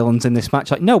 J.J. Dillon's in this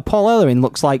match. No, Paul Ellering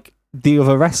looks like the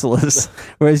other wrestlers,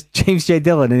 whereas James J.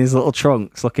 Dillon in his little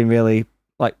trunks looking really,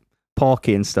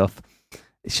 porky and stuff.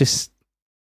 It's just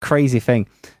crazy thing.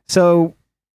 So,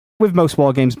 with most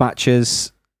WarGames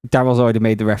matches, Daryl's already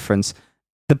made the reference,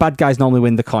 the bad guys normally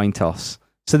win the coin toss.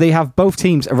 So they have both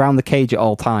teams around the cage at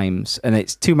all times, and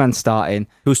it's 2 men starting.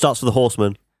 Who starts for the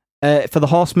Horsemen? For the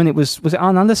Horsemen, was it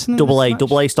Arn Anderson? Double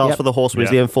A starts for the Horsemen.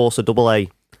 He's the enforcer, Double A.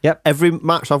 Yep. Every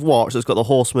match I've watched that's got the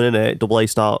Horseman in it, Double A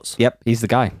starts. Yep, he's the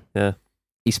guy. Yeah.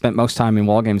 He spent most time in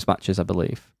WarGames matches, I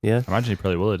believe. Yeah. I imagine he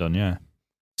probably would have done, yeah.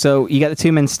 So you get the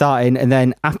 2 men starting, and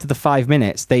then after the 5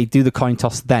 minutes, they do the coin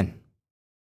toss then.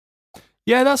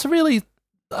 Yeah, that's a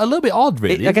little bit odd,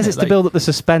 really. I guess it's to build up the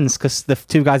suspense, because the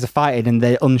 2 guys are fighting and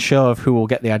they're unsure of who will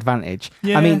get the advantage.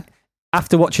 Yeah. I mean,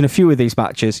 after watching a few of these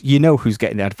matches, you know who's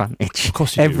getting the advantage. Of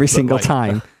course you every do, single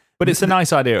time. But it's a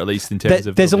nice idea, at least, in terms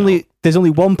of... There's only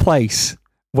one place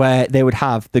where they would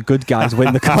have the good guys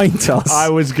win the coin toss. I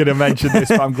was going to mention this,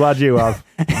 but I'm glad you have.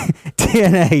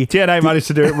 TNA managed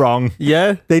to do it wrong.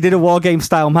 Yeah. They did a WarGame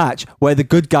style match where the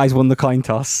good guys won the coin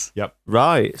toss. Yep.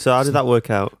 Right. So how did that work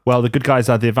out? Well, the good guys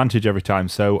had the advantage every time,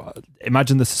 so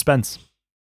imagine the suspense.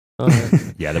 Oh,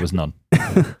 yeah. Yeah, there was none.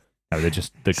 No, the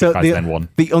good guys then won.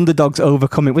 The underdogs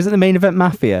overcoming. Was it the main event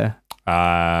Mafia?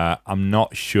 I'm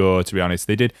not sure, to be honest.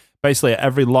 They did... Basically, at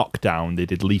every lockdown, they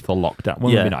did lethal lockdown.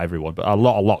 Well, maybe not everyone, but a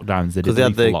lot of lockdowns, they did lethal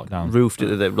lockdown. Because they had the roof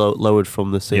that lowered from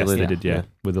the ceiling. Yes, they did,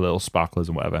 with the little sparklers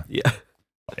and whatever. Yeah.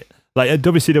 Like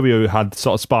WCW had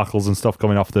sort of sparkles and stuff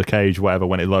coming off the cage, whatever,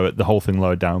 when the whole thing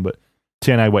lowered down, but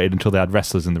TNA waited until they had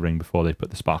wrestlers in the ring before they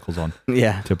put the sparkles on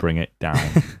to bring it down.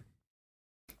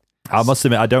 I must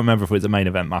admit, I don't remember if it was the main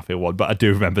event Mafia one, but I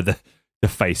do remember the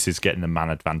faces getting the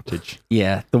man advantage.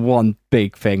 Yeah, the one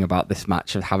big thing about this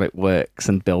match of how it works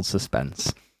and builds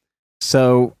suspense.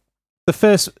 So,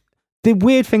 the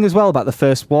weird thing as well about the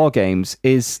first WarGames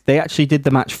is they actually did the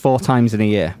match 4 times in a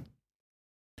year.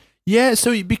 Yeah,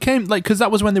 so it became, because that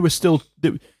was when they were still...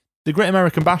 The Great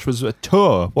American Bash was a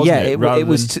tour, wasn't it? Yeah, it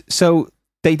was... So,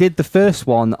 they did the first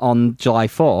one on July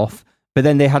 4th, but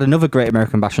then they had another Great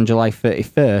American Bash on July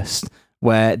 31st,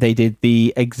 where they did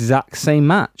the exact same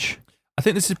match. I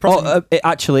think this is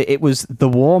probably... it was the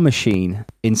War Machine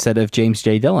instead of James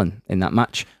J. Dillon in that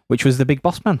match, which was the Big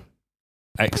Boss Man.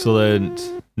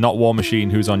 Excellent. Not War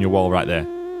Machine, who's on your wall right there.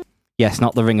 Yes,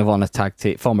 not the Ring of Honor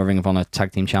former Ring of Honor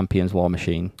Tag Team Champions War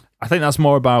Machine. I think that's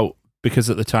more about... Because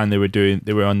at the time they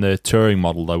were on the touring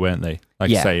model, though, weren't they? I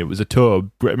say, it was a tour.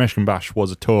 Great American Bash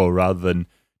was a tour rather than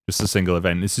just a single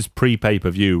event. This is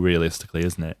pre-pay-per-view, realistically,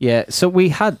 isn't it? Yeah, so we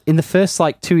had, in the first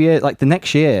 2 years, the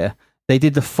next year, they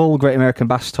did the full Great American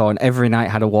Bash tour and every night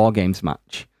had a WarGames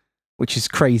match, which is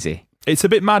crazy. It's a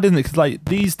bit mad, isn't it? Because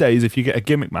these days, if you get a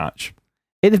gimmick match...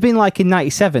 It'd have been in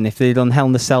 97 if they'd done Hell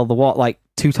in the Cell, the War,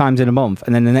 2 times in a month,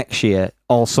 and then the next year,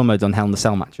 all summer done Hell in the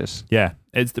Cell matches. Yeah,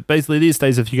 it's basically these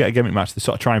days. If you get a gimmick match, they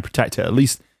sort of try and protect it at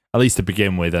least to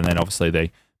begin with, and then obviously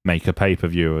they make a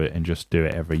pay-per-view and just do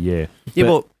it every year. Yeah,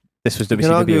 but this was you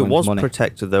can argue WCW it was money.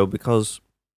 protected though, because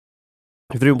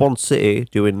if they're in one city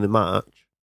doing the match,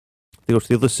 they go to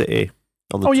the other city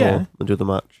on the tour and do the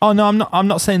match. Oh no, I'm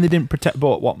not saying they didn't protect,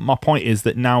 but what my point is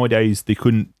that nowadays they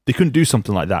couldn't do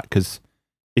something like that, because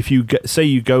if you say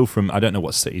you go from, I don't know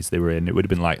what cities they were in, it would have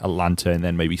been like Atlanta and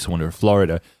then maybe someone in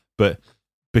Florida, but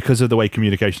because of the way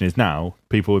communication is now,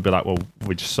 people would be like, well,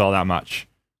 we just saw that match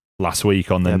last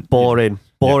week on the boring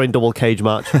double cage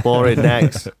match, boring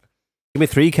next. Give me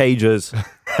 3 cages.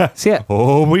 So yeah,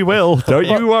 Oh, we will. Don't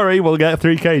you worry. We'll get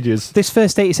 3 cages. this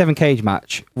first 87 cage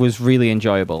match was really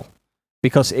enjoyable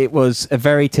because it was a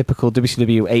very typical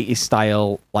WCW 80s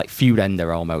style, like feud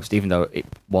ender almost, even though it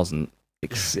wasn't.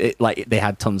 Like they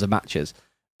had tons of matches,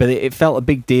 but it felt a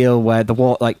big deal where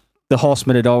the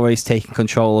Horsemen had always taken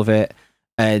control of it,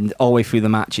 and all the way through the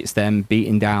match it's them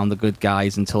beating down the good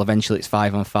guys until eventually it's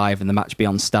 5-on-5 and the match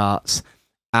beyond starts,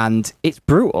 and it's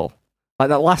brutal. Like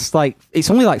that last, it's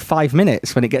only like 5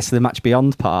 minutes when it gets to the match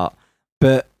beyond part,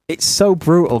 but it's so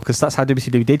brutal because that's how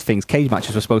WCW did things. Cage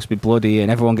matches were supposed to be bloody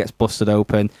and everyone gets busted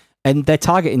open, and they're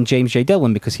targeting James J.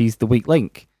 Dillon because he's the weak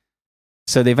link.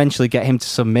 So they eventually get him to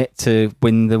submit to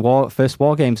win the first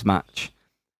WarGames match.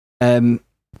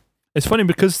 It's funny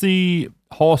because the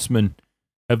Horsemen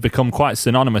have become quite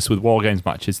synonymous with WarGames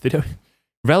matches. They don't,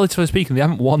 relatively speaking, they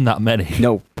haven't won that many.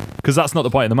 No. Because that's not the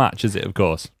point of the match, is it, of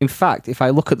course? In fact, if I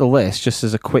look at the list, just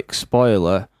as a quick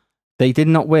spoiler, they did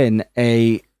not win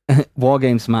a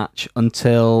WarGames match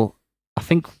until, I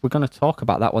think we're going to talk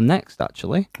about that one next,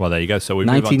 actually. Well, there you go. So we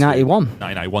 1991.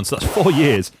 1991. So that's 4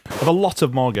 years of a lot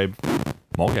of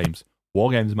WarGames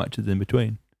matches in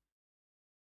between.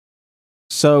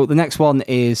 So the next one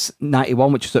is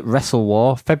 91, which was at Wrestle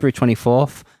War, February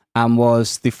 24th, and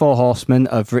was the 4 Horsemen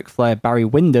of Ric Flair, Barry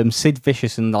Windham, Sid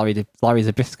Vicious, and Larry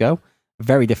Zbyszko.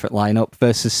 Very different lineup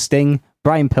versus Sting,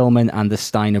 Brian Pillman, and the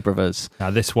Steiner brothers.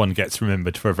 Now, this one gets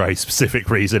remembered for a very specific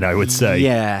reason, I would say.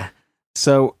 Yeah.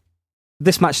 So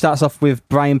this match starts off with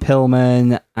Brian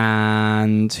Pillman,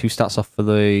 and who starts off for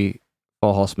the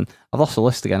 4 Horsemen? I've lost the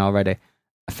list again already.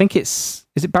 I think is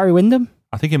it Barry Windham?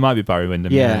 I think it might be Barry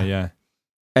Windham. Yeah. Yeah.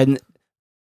 And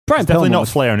Brian It's definitely Pillman not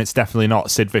was- Flair, and it's definitely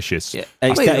not Sid Vicious. Yeah,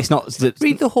 Wait, it's not.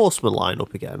 Read the Horseman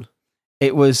lineup again.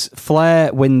 It was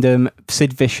Flair, Windham,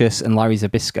 Sid Vicious, and Larry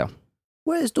Zbyszko.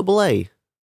 Where's Double A?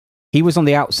 He was on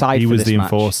the outside. He for was this the match.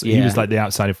 enforcer. Yeah. He was like the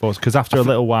outside enforcer. Because after a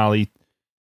little while, he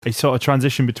sort of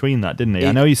transitioned between that, didn't he?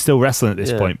 I know he's still wrestling at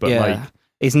this point, but like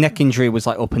his neck injury was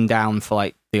like up and down for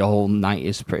like the whole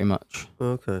 90s, pretty much.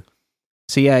 Okay.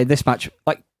 So yeah, this match,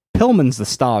 like Pillman's the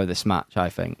star of this match, I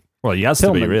think. well, he has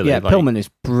to be really. Yeah, like, Pillman is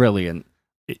brilliant.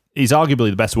 he's arguably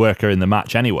the best worker in the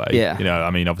match anyway. Yeah. You know,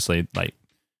 I mean, obviously, like,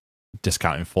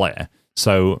 discounting Flair.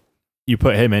 So you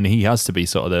put him in, he has to be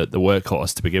sort of the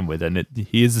workhorse to begin with, and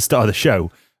he is the star of the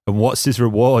show. And what's his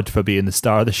reward for being the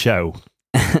star of the show?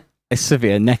 A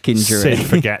severe neck injury. Sid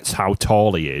forgets how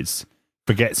tall he is,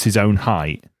 forgets his own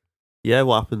height. Yeah,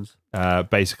 what happens?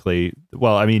 Basically,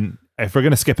 well, I mean, if we're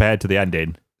going to skip ahead to the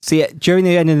ending. So yeah, during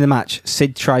the end of the match,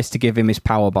 Sid tries to give him his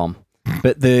power bomb,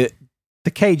 but the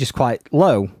cage is quite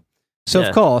low. So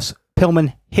of course,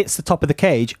 Pillman hits the top of the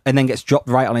cage and then gets dropped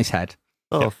right on his head.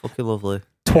 Oh, fucking lovely.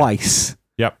 Twice.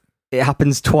 Yep. It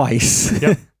happens twice.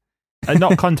 Yep. And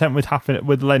not content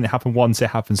with letting it happen once,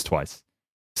 it happens twice.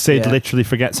 Sid literally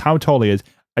forgets how tall he is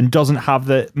and doesn't have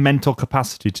the mental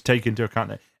capacity to take into account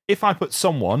that if I put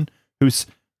someone who's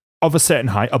of a certain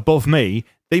height above me,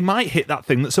 they might hit that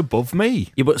thing that's above me.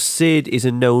 Yeah, but Sid is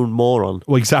a known moron.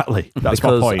 Well, exactly. That's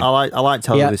because my point. I like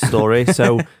telling this story.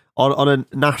 So on a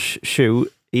Nash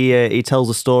shoot, he tells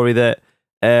a story that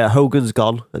Hogan's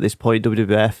gone at this point,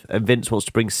 WWF, and Vince wants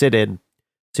to bring Sid in.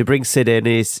 So he brings Sid in,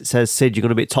 he says, Sid, you're going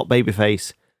to be a top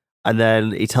babyface. And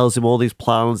then he tells him all these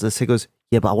plans, and Sid goes,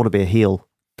 yeah, but I want to be a heel.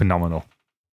 Phenomenal.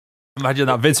 Imagine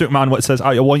that. Vince McMahon says,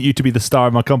 I want you to be the star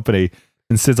of my company.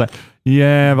 And Sid's like,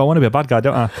 yeah, but I want to be a bad guy,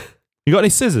 don't I? You got any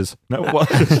scissors? No.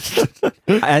 What?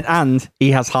 and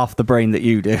he has half the brain that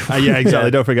you do. Yeah,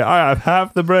 exactly. Don't forget, I have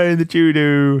half the brain that you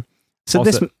do. So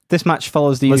Also, this match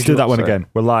follows the let's usual... do that one again.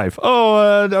 We're live.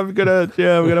 Oh, we're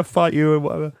gonna fight you and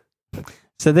whatever.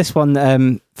 So this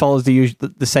one follows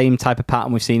the same type of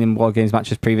pattern we've seen in WarGames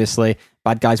matches previously.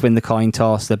 Bad guys win the coin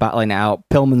toss, they're battling it out.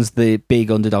 Pillman's the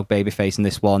big underdog babyface in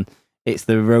this one. It's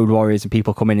the Road Warriors and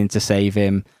people coming in to save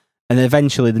him. And then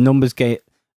eventually the numbers get...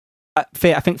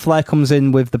 I think Flair comes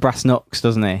in with the brass knucks,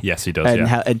 doesn't he? Yes, he does,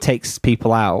 and takes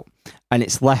people out. And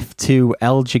it's left to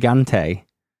El Gigante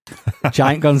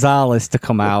Giant Gonzalez to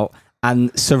come out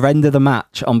and surrender the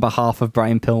match on behalf of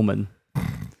Brian Pillman.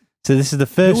 So this is the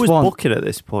first Who was one. booking at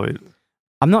this point?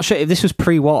 I'm not sure if this was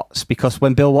pre-Watts, because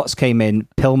when Bill Watts came in,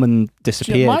 Pillman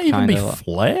disappeared. It might even be kinda.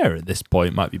 Flair at this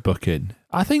point, might be booking.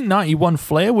 I think 91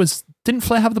 Flair was... Didn't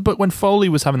Flair have the book when Foley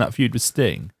was having that feud with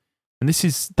Sting? And this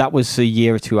is... That was a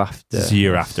year or two after. This is a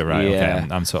year after, right? Yeah. Okay,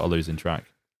 I'm sort of losing track.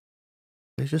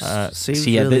 It just So seems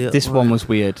yeah, really this one was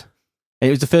weird. It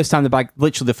was the first time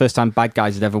literally the first time bad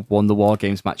guys had ever won the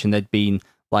WarGames match, and there'd been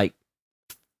like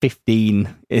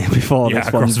 15 before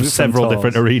this one. Across several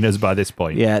different arenas by this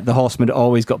point. Yeah, the Horsemen had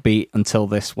always got beat until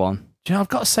this one. Do you know, I've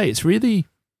got to say, it's really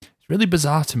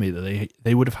bizarre to me that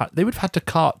they would have had to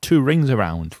cart 2 rings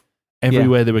around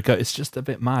everywhere they would go. It's just a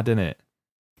bit mad, isn't it?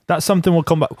 That's something we'll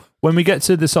come back when we get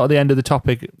to the sort of the end of the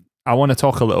topic. I want to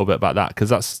talk a little bit about that, because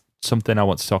that's something I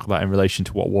want to talk about in relation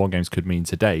to what WarGames could mean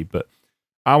today. But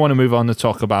I want to move on to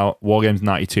talk about WarGames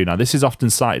 92. Now, this is often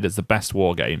cited as the best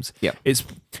WarGames. Yeah. It's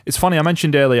funny, I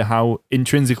mentioned earlier how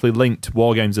intrinsically linked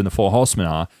WarGames and the Four Horsemen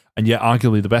are, and yet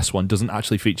arguably the best one doesn't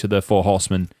actually feature the Four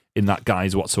Horsemen in that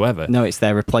guise whatsoever. No, it's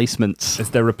their replacements.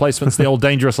 It's their replacements, the old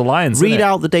Dangerous Alliance. Read isn't it?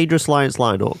 out the Dangerous Alliance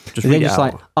lineup. Just They're read just it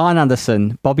like out. Arn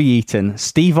Anderson, Bobby Eaton,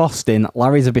 Steve Austin,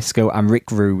 Larry Zbyszko, and Rick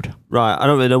Rude. Right, I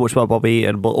don't really know much about Bobby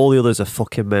Eaton, but all the others are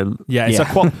fucking mint. Yeah, it's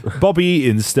Yeah. Bobby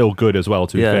Eaton's still good as well,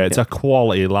 to be Yeah. fair. It's a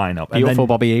quality lineup. Beautiful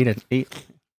Bobby Eaton.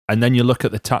 And then you look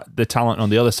at the talent on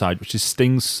the other side, which is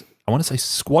Sting's, I want to say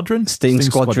Squadron? Sting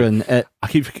Squadron. I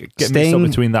keep getting mixed Sting- up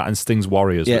between that and Sting's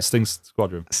Warriors, Yeah. but Sting's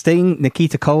Squadron. Sting,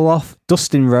 Nikita Koloff,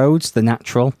 Dustin Rhodes, the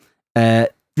Natural,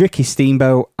 Ricky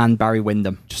Steamboat, and Barry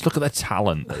Windham. Just look at the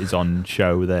talent that is on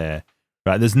show there.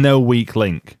 Right, there's no weak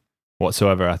link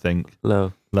whatsoever, I think.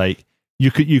 No. Like,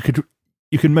 you could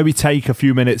maybe take a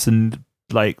few minutes and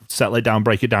like settle it down,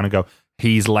 break it down and go,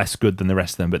 he's less good than the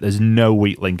rest of them, but there's no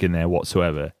weak link in there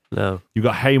whatsoever. No. You've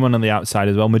got Heyman on the outside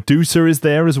as well. Medusa is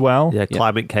there as well. Yeah,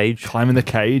 Climate Cage. Climbing the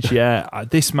cage, yeah.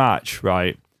 This match,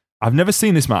 right? I've never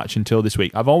seen this match until this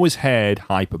week. I've always heard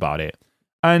hype about it.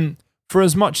 And for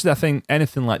as much as I think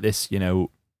anything like this,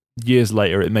 years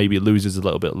later, it maybe loses a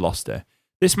little bit of luster.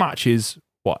 This match is,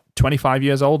 25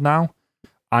 years old now?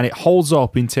 And it holds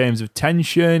up in terms of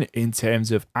tension, in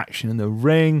terms of action in the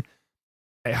ring.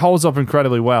 It holds up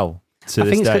incredibly well to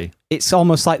this day. It's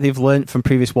almost like they've learned from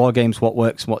previous war games what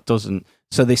works and what doesn't.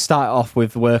 So they start off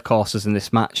with workhorses in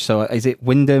this match. So is it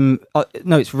Wyndham?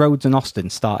 No, it's Rhodes and Austin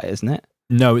start it, isn't it?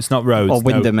 No, it's not Rhodes. Or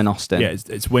Wyndham and Austin. Yeah,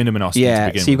 it's Wyndham and Austin. Yeah,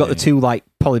 to begin so you've got with, the two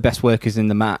probably best workers in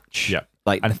the match. Yeah.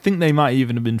 Like, and I think they might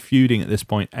even have been feuding at this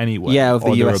point anyway. Yeah, of the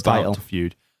or they were US about title. to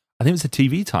feud. I think it was a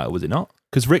TV title, was it not?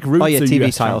 Because Rick Rude's the TV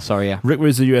US title, champ- sorry, yeah. Rick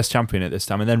Rude's the US champion at this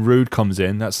time, and then Rude comes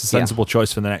in. That's a sensible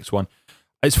choice for the next one.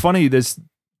 It's funny, there's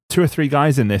 2 or 3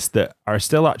 guys in this that are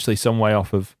still actually some way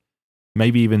off of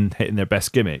maybe even hitting their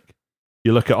best gimmick.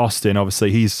 You look at Austin,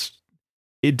 obviously,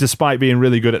 despite being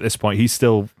really good at this point, he's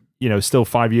still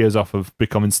 5 years off of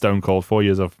becoming Stone Cold, 4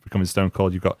 years off of becoming Stone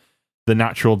Cold. You've got the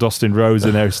natural Dustin Rhodes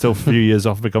in there, still a few years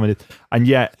off of becoming it. And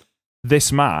yet,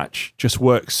 this match just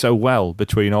works so well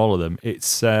between all of them.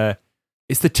 It's the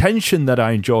tension that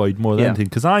I enjoyed more than anything,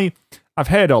 because I've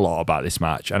heard a lot about this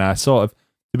match, and I sort of,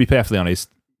 to be perfectly honest,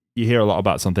 you hear a lot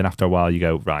about something after a while, you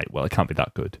go, right, well, it can't be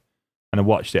that good. And I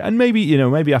watched it, and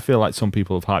maybe I feel like some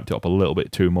people have hyped it up a little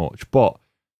bit too much, but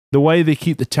the way they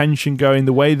keep the tension going,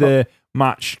 the way the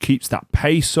match keeps that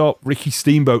pace up, Ricky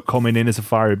Steamboat coming in as a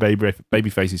fiery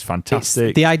babyface is fantastic.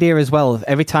 It's the idea as well,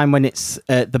 every time when it's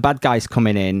the bad guys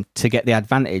coming in to get the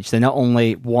advantage, they're not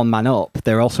only one man up,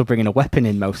 they're also bringing a weapon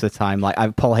in most of the time, like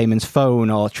Paul Heyman's phone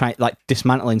or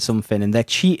dismantling something, and they're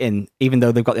cheating even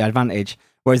though they've got the advantage.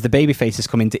 Whereas the babyfaces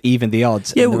come in to even the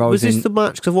odds. Yeah, and they're was always this the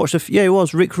match? Because I've watched it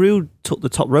was. Rick Rude took the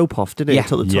top rope off, didn't he? Yeah.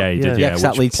 Took the top, Yeah, he did, yeah, 'cause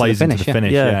that which leads to the plays finish, into the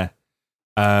finish, yeah.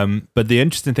 But the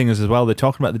interesting thing is as well, they're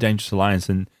talking about the Dangerous Alliance,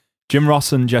 and Jim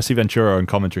Ross and Jesse Ventura are in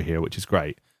commentary here, which is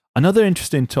great. Another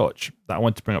interesting touch that I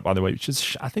want to bring up, by the way, which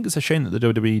is, I think it's a shame that the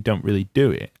WWE don't really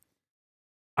do it.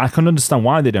 I can understand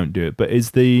why they don't do it, but is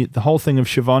the whole thing of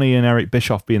Shivani and Eric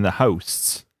Bischoff being the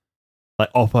hosts, like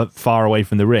up far away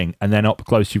from the ring, and then up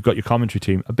close you've got your commentary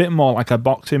team, a bit more like a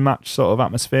boxing match sort of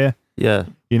atmosphere. Yeah.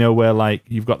 Where like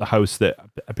you've got the hosts that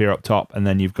appear up top, and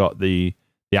then you've got the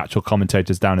actual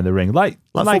commentators down in the ring, like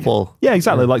football. Yeah,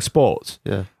 exactly, like sports.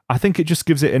 Yeah. I think it just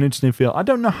gives it an interesting feel. I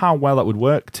don't know how well that would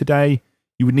work today.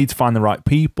 You would need to find the right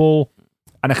people,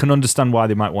 and I can understand why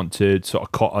they might want to sort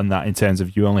of cut on that in terms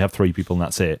of you only have 3 people and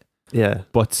that's it. Yeah.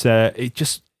 But it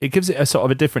gives it a sort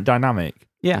of a different dynamic.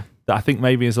 Yeah. That I think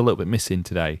maybe is a little bit missing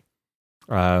today.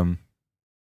 And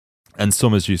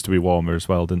summers used to be warmer as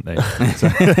well, didn't they?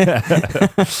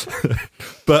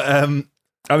 But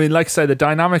I mean, like I say, the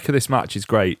dynamic of this match is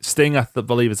great. Sting, I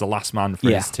believe, is the last man for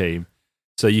his team.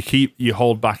 So you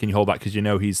hold back because you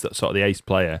know he's sort of the ace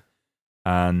player.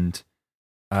 And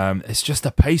it's just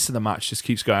the pace of the match just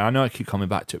keeps going. I know I keep coming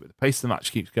back to it, but the pace of the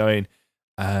match keeps going.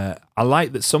 I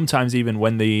like that sometimes even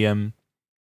when the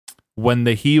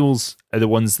heels are the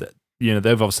ones that, you know,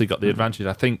 they've obviously got the advantage.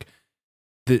 I think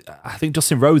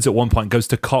Dustin Rhodes at one point goes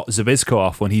to cut Zbyszko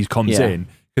off when he comes in.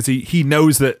 Because he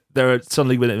knows that there are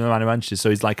suddenly with him advantages, so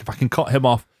he's like, if I can cut him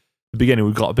off at the beginning,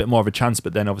 we've got a bit more of a chance.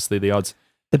 But then obviously the odds.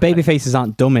 The baby faces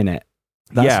aren't dumb in it.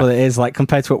 That's what it is. Like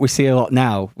compared to what we see a lot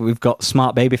now, we've got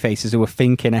smart baby faces who are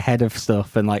thinking ahead of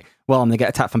stuff and like, well, I'm gonna get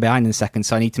attacked from behind in a second,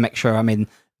 so I need to make sure I'm in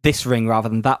this ring rather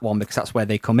than that one because that's where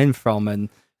they come in from and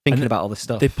thinking about all this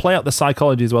stuff. They play out the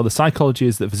psychology as well. The psychology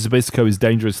is that Zbyszko is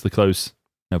dangerously close,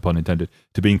 no pun intended,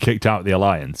 to being kicked out of the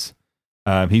alliance.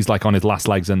 He's like on his last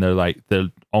legs and they're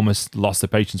almost lost their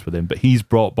patience with him, but he's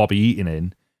brought Bobby Eaton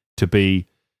in to be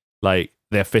like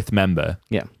their fifth member.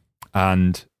 Yeah.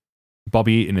 And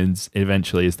Bobby Eaton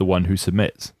eventually is the one who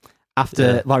submits.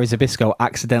 After Larry Zbyszko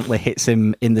accidentally hits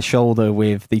him in the shoulder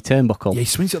with the turnbuckle. Yeah, he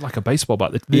swings it like a baseball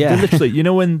bat. They literally, you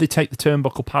know when they take the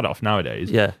turnbuckle pad off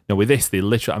nowadays? Yeah. No, with this, they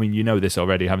literally, I mean, you know this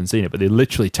already, haven't seen it, but they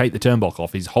literally take the turnbuckle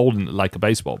off. He's holding it like a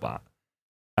baseball bat.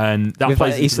 And that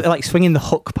plays he's like swinging the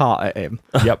hook part at him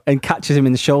and catches him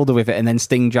in the shoulder with it, and then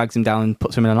Sting drags him down and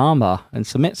puts him in an armbar and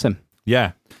submits him.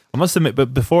 Yeah. I must admit,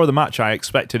 but before the match, I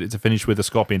expected it to finish with a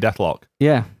Scorpion Deathlock.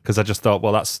 Yeah. Because I just thought,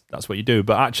 well, that's what you do.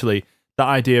 But actually, that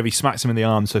idea of he smacks him in the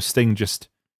arm, so Sting just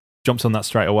jumps on that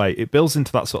straight away, it builds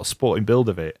into that sort of sporting build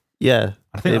of it. Yeah.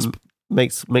 I think it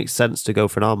makes sense to go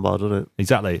for an armbar, doesn't it?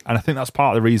 Exactly. And I think that's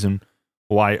part of the reason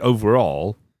why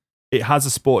overall it has a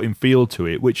sporting feel to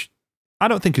it, which I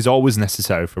don't think is always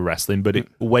necessary for wrestling, but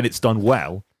when it's done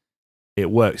well, it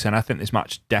works. And I think this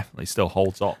match definitely still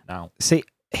holds up now. See,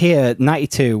 here,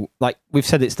 92, like we've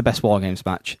said, it's the best WarGames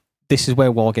match. This is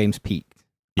where WarGames peaked,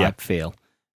 I feel.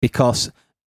 Because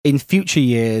in future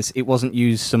years, it wasn't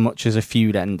used so much as a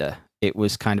feud ender. It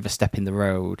was kind of a step in the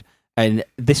road. And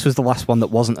this was the last one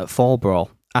that wasn't at Fall Brawl.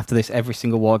 After this, every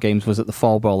single WarGames was at the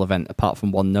Fall Brawl event, apart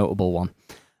from one notable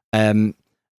one.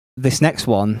 This next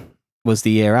one was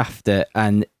the year after,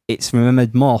 and it's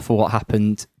remembered more for what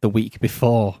happened the week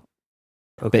before.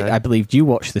 Okay. But I believe you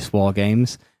watched this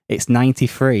WarGames. It's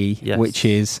 93, which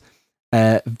is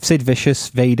Sid Vicious,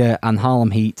 Vader, and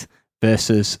Harlem Heat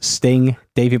versus Sting,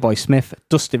 Davey Boy Smith,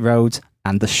 Dusty Rhodes,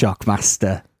 and the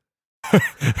Shockmaster.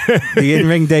 The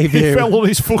in-ring debut. He fell on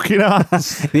his fucking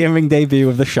ass. The in-ring debut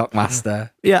of the Shockmaster.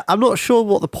 Yeah, I'm not sure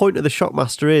what the point of the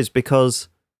Shockmaster is because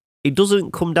he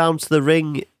doesn't come down to the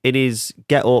ring in his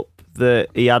get-up that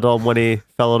he had on when he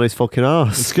fell on his fucking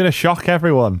ass. It's going to shock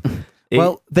everyone.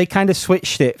 Well, they kind of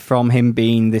switched it from him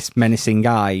being this menacing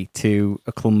guy to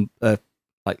a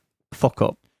fuck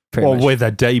up. Well, much. with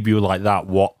a debut like that,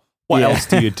 what else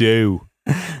do you do?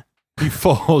 He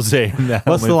falls in, the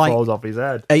helmet falls off his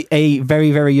head. A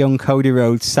very, very young Cody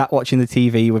Rhodes sat watching the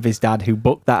TV with his dad who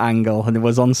booked that angle and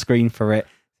was on screen for it,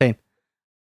 saying,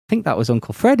 I think that was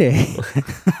Uncle Freddie.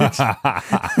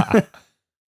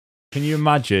 Can you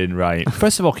imagine, right?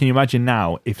 First of all, can you imagine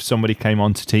now if somebody came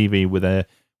onto TV with a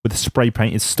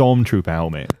spray-painted Stormtrooper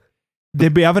helmet?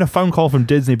 They'd be having a phone call from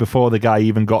Disney before the guy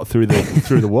even got through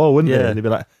the wall, wouldn't they? They'd be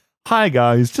like, "Hi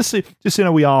guys, just so you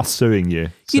know, we are suing you."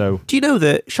 So, do you know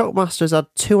that Shockmaster's had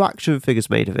 2 action figures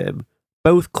made of him,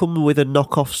 both come with a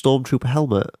knockoff Stormtrooper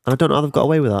helmet, and I don't know how they've got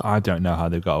away with that. I don't know how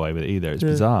they've got away with it either. It's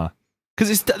bizarre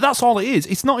because that's all it is.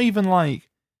 It's not even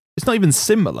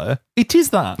similar. It is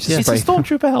that. It's a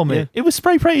Stormtrooper helmet. Yeah. It was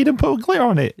spray painted and put a glitter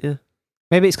on it. Yeah.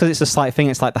 Maybe it's because it's a slight thing.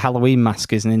 It's like the Halloween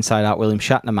mask is an inside-out William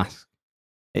Shatner mask.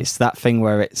 It's that thing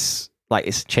where it's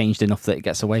changed enough that it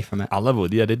gets away from it. I love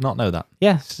it. Yeah, I did not know that.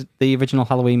 Yes, the original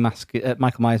Halloween mask,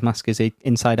 Michael Myers mask, is an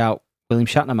inside-out William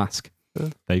Shatner mask.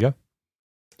 There you go.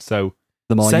 So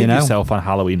the more save you know. yourself on a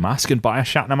Halloween mask and buy a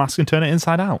Shatner mask and turn it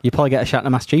inside out. You probably get a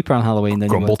Shatner mask cheaper on Halloween than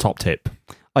Grumble you would. top tip.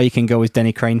 Or you can go with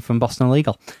Denny Crane from Boston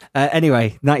Legal.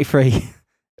 Anyway, 93.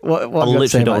 What I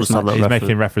literally don't understand that. He's reference.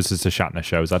 making references to Shatner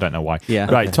shows. I don't know why. Yeah.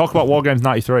 Right, talk about WarGames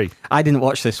 93. I didn't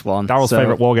watch this one. Daryl's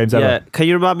favourite WarGames ever. Yeah, can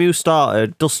you remember who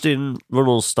started? Dustin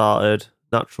Runnels started.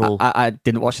 Natural. I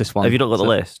didn't watch this one. Have you not got the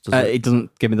list? It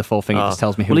doesn't give me the full thing. It just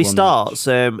tells me who Well, he won. starts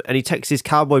and he takes his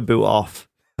cowboy boot off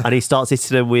and he starts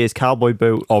hitting him with his cowboy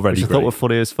boot. Already which I thought were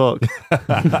funny as fuck.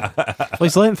 Well,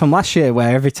 he's learned from last year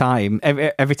where every time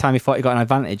he thought he got an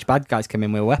advantage, bad guys came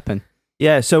in with a weapon.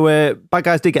 Yeah, so bad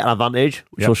guys did get an advantage,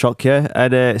 which will shock you.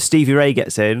 And Stevie Ray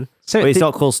gets in. But he's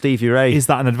not called Stevie Ray. Is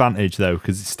that an advantage, though?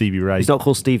 Because it's Stevie Ray. He's not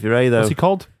called Stevie Ray, though. What's he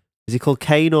called? Is he called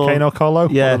Kane or... Kane or Colo?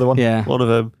 Yeah, one? Yeah. One of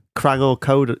them. Krang or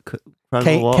Code.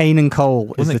 What? Kane and Cole.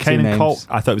 Wasn't is it the Kane two and names. Cole?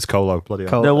 I thought it was Colo. Bloody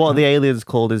hell. Cole. No, what are the aliens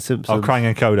called in Simpsons? Oh, Krang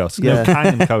and Kodos. Yeah. No, Kang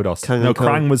and Kodos. Kang no, and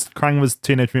Kodos. Krang was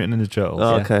Teenage Mutant Ninja Turtles.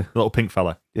 Oh, Yeah. okay. The little pink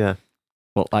fella. Yeah.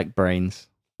 What, like brains?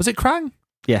 Was it Krang?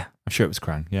 Yeah. I'm sure it was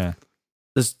Krang. Yeah.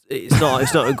 It's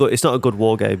not a good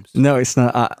war games. No, it's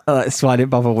not. That's why I didn't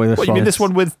bother with this What, you mean this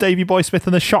one with Davey Boy Smith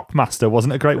and the Shockmaster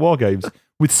wasn't a great War Games?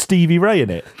 With Stevie Ray in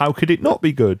it? How could it not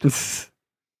be good?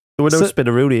 There were no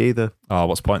Spinneroonie either. Oh,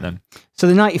 what's the point then? So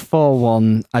the 94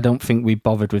 one, I don't think we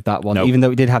bothered with that one, Nope. even though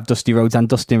we did have Dusty Rhodes and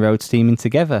Dustin Rhodes teaming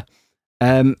together. We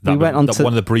went on to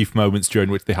one of the brief moments during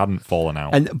which they hadn't fallen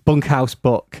out. and Bunkhouse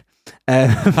Buck.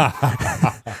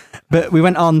 But we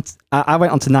went on. I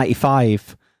went on to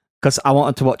 95 because I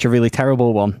wanted to watch a really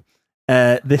terrible one.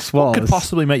 This was What could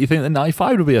possibly make you think that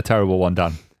 95 would be a terrible one,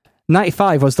 Dan?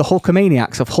 95 was the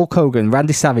Hulkamaniacs of Hulk Hogan,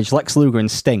 Randy Savage, Lex Luger, and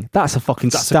Sting. That's a fucking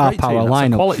That's star a great power team. That's a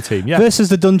lineup. quality team, yeah. Versus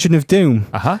the Dungeon of Doom,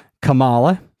 Uh-huh.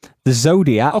 Kamala, the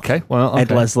Zodiac, Okay, well, okay.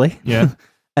 Ed Leslie, Yeah.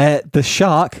 the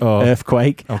Shark, Oh.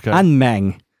 Earthquake, Okay. and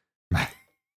Meng.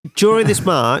 During this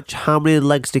match, how many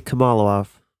legs did Kamala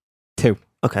have? 2.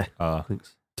 Okay.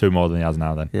 Thanks. 2 more than he has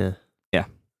now then. Yeah.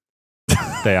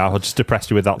 There you are. I'll just depress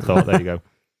you with that thought. There you go.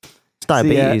 It's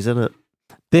diabetes, isn't it?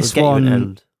 This It'll get you an one,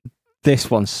 end. this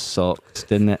one sucked,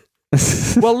 didn't it?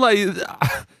 Well, like,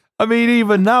 I mean,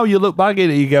 even now you look back at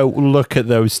it, you go, look at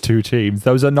those two teams.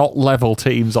 Those are not level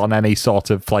teams on any sort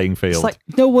of playing field. It's like,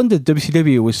 no wonder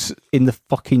WCW was in the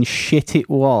fucking shit it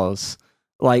was.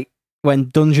 Like, when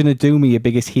Dungeon of Doom are your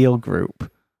biggest heel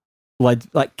group,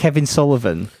 like Kevin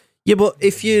Sullivan. Yeah, but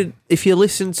if you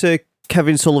listen to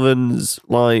Kevin Sullivan's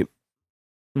like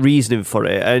reasoning for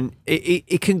it, and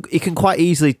it can quite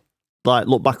easily like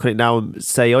look back on it now and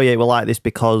say, oh yeah, we're like this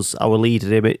because our leader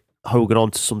him Hogan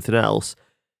onto something else.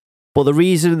 But the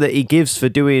reason that he gives for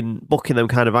booking them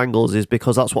kind of angles is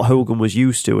because that's what Hogan was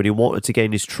used to, and he wanted to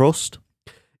gain his trust.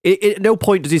 At no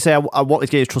point does he say, I wanted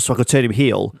to gain his trust so I could turn him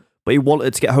heel, but he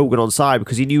wanted to get Hogan on side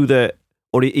because he knew that,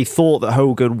 or he thought that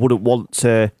Hogan wouldn't want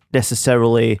to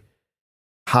necessarily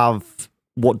have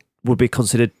what would be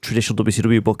considered traditional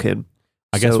WCW booking.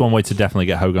 I guess So- one way to definitely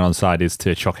get Hogan on side is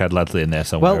to chuck Ed Leslie in there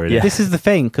somewhere. Well, isn't it? this is the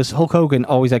thing, because Hulk Hogan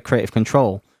always had creative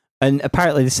control. And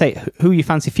apparently they say, who you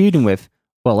fancy feuding with?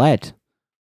 Well, Ed.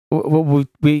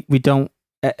 We don't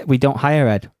hire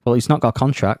Ed. Well, he's not got a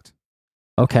contract.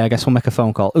 Okay, I guess we'll make a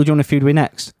phone call. Who do you want to feud with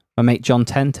next? My mate John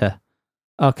Tenter.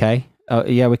 Okay,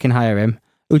 yeah, we can hire him.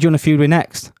 Who do you want to feud with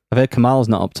next? I've heard Kamal's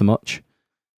not up to much.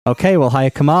 Okay, we'll hire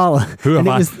Kamal. Who have And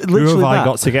it I, was who literally have I that.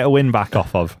 got to get a win back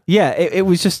off of? Yeah, it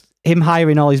was just him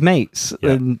hiring all his mates.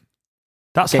 Yeah. And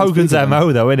That's Against Hogan's people.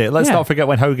 MO, though, isn't it? Let's Yeah. not forget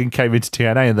when Hogan came into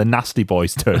TNA and the Nasty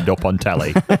Boys turned up on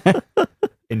telly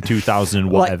in 2000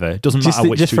 and whatever. It doesn't matter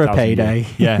which just for a 2000 year. payday.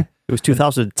 Yeah. It was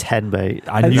 2010, mate.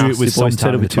 I knew it was Nasty Boys sometime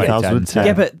turned in up in 2010. 2010.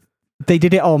 Yeah, but they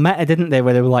did it all meta, didn't they?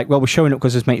 Where they were like, well, we're showing up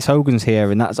because his mates Hogan's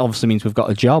here, and that obviously means we've got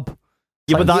a job.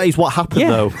 Yeah, but that is what happened, Yeah.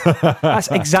 though. That's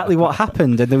exactly what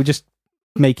happened, and they were just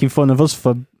making fun of us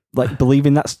for like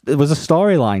believing that it was a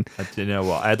storyline. Do you know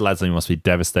what? Ed Leslie must be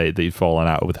devastated that he'd fallen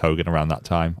out with Hogan around that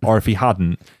time. Or if he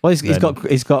hadn't, Well, he's Then- got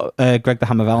Greg the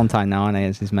Hammer Valentine now, and he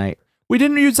as his mate. we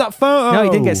didn't use that photo. No, he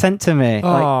didn't get sent to me. Like,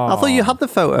 I thought you had the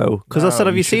photo because I No, said,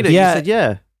 "Have you you seen it?" should've- Yeah. You said,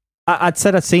 "Yeah." I'd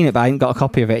said I'd seen it, but I hadn't got a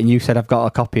copy of it, and you said I've got a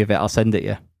copy of it. I'll send it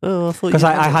you Oh, I thought because you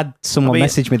I had someone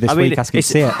message me this week asking to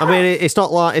see it. I mean, it's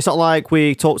not like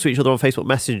we talk to each other on Facebook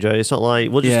Messenger. It's not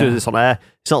like we'll just Yeah. do this on air.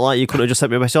 It's not like you couldn't have just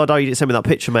sent me a message. Oh, no, you didn't send me that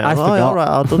picture, mate. I I'm like, forgot. all right,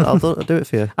 I'll do it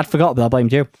for you. I'd forgot, but I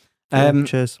blamed you.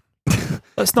 Cheers.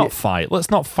 Let's not fight. Let's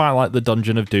not fight like the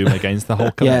Dungeon of Doom against the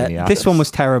Hulk. Yeah, this one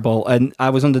was terrible, and I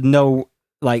was under no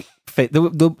like fit.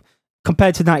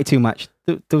 Compared to the 92 match,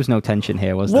 there was no tension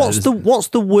here, was there? What's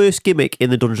the worst gimmick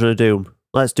in the Dungeon of Doom?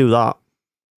 Let's do that.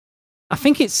 I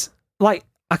think it's like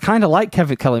I kind of like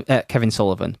Kevin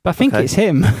Sullivan, but I think Okay. it's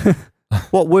him.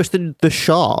 What worse than the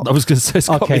Shark? I was going to say it's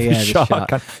got to Okay, be the yeah, the Shark.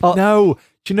 Shark. Oh, No,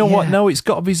 do you know what? yeah. No, it's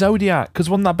got to be Zodiac because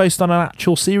wasn't that based on an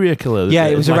actual serial killer? Yeah,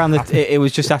 it was like around happened- it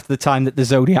was just after the time that the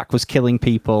Zodiac was killing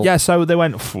people. Yeah, so they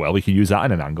went, well, we can use that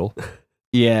in an angle.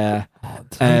 Yeah.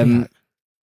 Zodiac.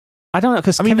 I don't know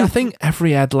because I mean, I think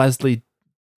every Ed Leslie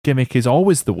gimmick is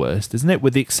always the worst, isn't it?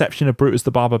 With the exception of Brutus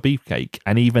the Barber Beefcake,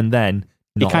 and even then,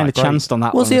 he not kind of that great. chanced on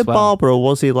that. Was one he a as well. barber or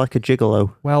was he like a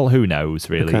gigolo? Well, who knows,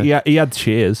 really? Okay. Yeah, he had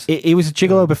shears. He was a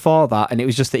gigolo before that, and it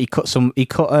was just that he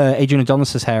cut Adrian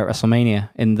Adonis's hair at WrestleMania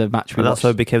in the match we And that's watched. how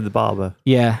he became the barber.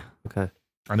 Yeah, Okay.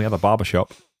 And he had a barber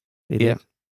shop. He did. Yeah.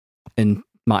 and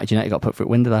Marty Jannetty got put through a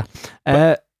window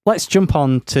there. Let's jump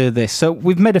on to this. So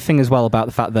we've made a thing as well about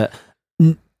the fact that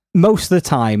most of the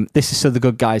time, this is so the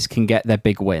good guys can get their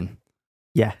big win.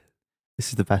 Yeah. This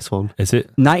is the best one. Is it?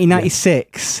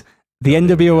 1996, The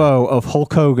NWO of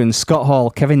Hulk Hogan, Scott Hall,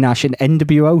 Kevin Nash, and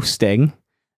NWO Sting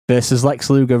versus Lex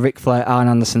Luger, Ric Flair, Arn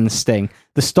Anderson, and Sting.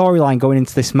 The storyline going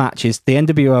into this match is the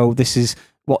NWO, this is,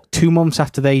 2 months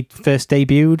after they first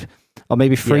debuted? Or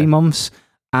maybe 3 months?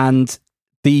 And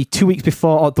the 2 weeks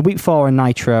before, or the week before on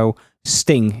Nitro,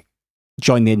 Sting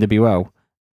joined the NWO.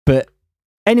 But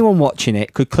anyone watching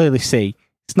it could clearly see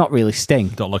it's not really Sting.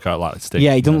 Don't look out like Sting.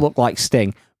 Yeah, he doesn't look like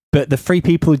Sting. But the 3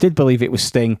 people who did believe it was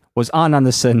Sting was Arn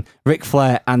Anderson, Ric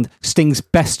Flair, and Sting's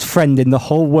best friend in the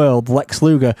whole world, Lex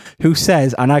Luger, who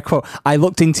says, and I quote, "I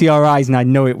looked into your eyes and I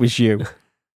know it was you."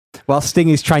 While Sting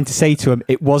is trying to say to him,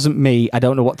 "It wasn't me, I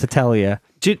don't know what to tell you."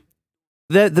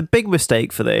 The big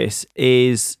mistake for this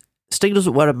is Sting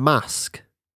doesn't wear a mask.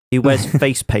 He wears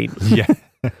face paint. Yeah.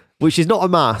 Which is not a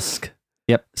mask.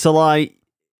 Yep. So, like,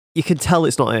 you can tell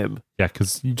it's not him. Yeah,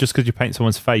 because just because you paint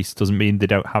someone's face doesn't mean they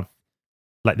don't have,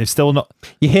 like, they're still not.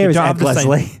 You hear his don't Ed have the same-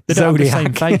 Leslie, They don't have the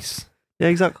same Zodiac. face. Yeah,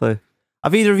 exactly.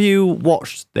 Have either of you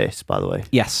watched this, by the way?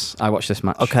 Yes, I watched this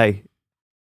match. Okay.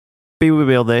 Be with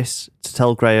me on this to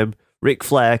tell Graham. Ric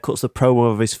Flair cuts the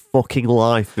promo of his fucking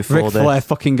life before Ric this. Flair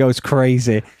fucking goes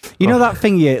crazy. You know that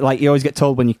thing you always get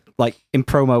told when you like in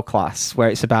promo class where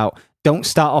it's about don't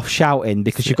start off shouting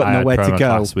because you've got I had nowhere to promo go.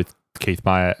 class with Keith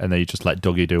Myatt, and then you just let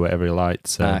Dougie do whatever he liked.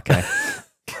 So Okay.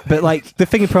 But like the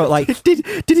thing in pro, like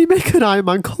Did he make an Iron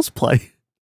Man cosplay?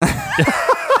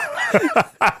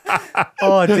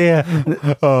 oh dear.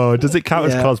 oh, does it count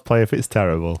Yeah. as cosplay if it's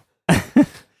terrible?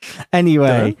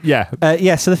 Anyway, Yeah.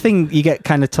 So the thing you get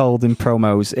kind of told in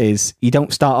promos is you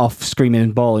don't start off screaming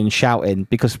and bawling and shouting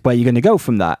because where you're going to go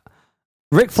from that.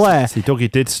 Ric Flair. See, Dougie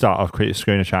did start off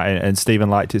screen and chatting, and Stephen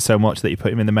liked it so much that he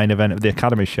put him in the main event of the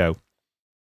Academy show.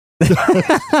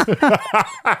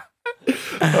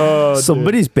 Oh,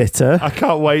 Somebody's bitter. I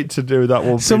can't wait to do that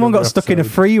one. Someone got stuck in a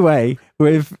freeway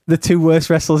with the 2 worst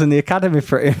wrestlers in the academy,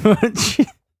 pretty much.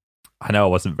 I know I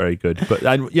wasn't very good, but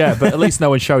but at least no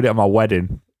one showed it at my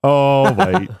wedding. Oh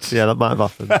wait, Yeah, that might have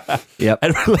happened. Yep.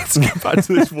 Anyway, let's get back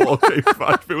to this WarGames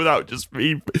match without just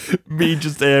me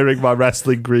just airing my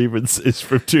wrestling grievances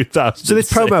from 2000. So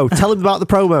this promo, tell him about the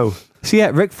promo. So yeah,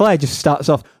 Ric Flair just starts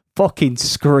off fucking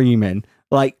screaming,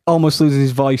 like almost losing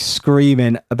his voice,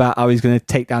 screaming about how he's going to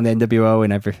take down the NWO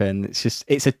and everything.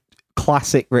 It's a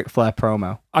classic Ric Flair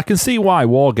promo. I can see why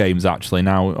WarGames actually.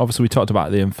 Now, obviously, we talked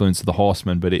about the influence of the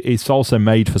Horsemen, but it's also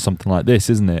made for something like this,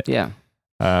 isn't it? Yeah.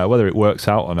 Whether it works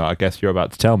out or not, I guess you're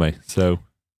about to tell me. So,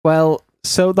 Well,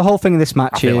 so the whole thing in this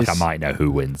match I feel is like I might know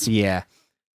who wins. yeah,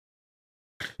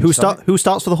 Who starts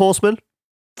for the Horseman?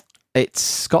 it's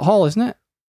Scott Hall, isn't it?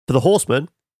 For the Horseman?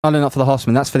 Oh no, not for the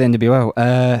Horseman. That's for the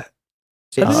NWO.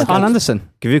 It's Arn Anderson.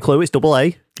 Give you a clue, it's double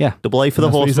A. Yeah. Double A for the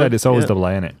That's what Horseman. you said. It's always Yeah. double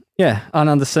A, isn't it? Yeah, Arn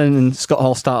Anderson and Scott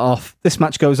Hall start off. This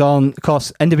match goes on. Of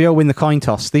course, NWO win the coin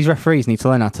toss. These referees need to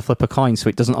learn how to flip a coin so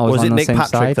it doesn't always Was land it on Nick the same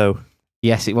Patrick, side. though?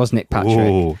 Yes, it was Nick Patrick.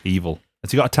 Ooh, evil. Has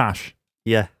he got a tash?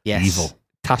 Yeah. Yes. Evil.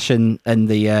 Tash and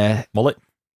the Mullet?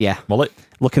 yeah, Mullet?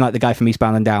 looking like the guy from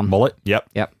Eastbound and Down. Mullet? Yep.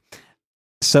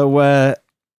 So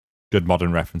Good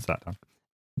modern reference that time.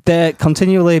 they're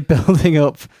continually building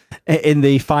up in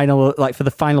the final, like for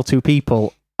the final 2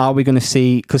 people. Are we going to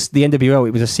see? Because the NWO,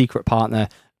 it was a secret partner,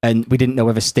 and we didn't know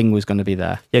whether Sting was going to be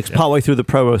there. Yeah, because partway through the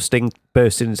promo, Sting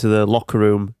bursts into the locker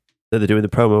room that they're doing the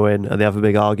promo in, and they have a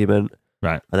big argument.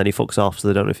 Right. And then he fucks off, so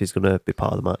they don't know if he's going to be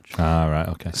part of the match. Ah, right.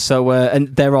 Okay. So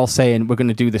and they're all saying we're going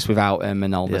to do this without him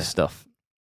and all this stuff.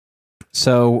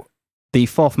 So the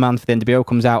 4th man for the NWO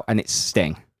comes out, and it's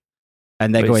Sting,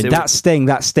 and they're Wait, going, so- "That's Sting.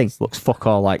 That Sting looks fuck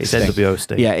all like It's Sting." NWO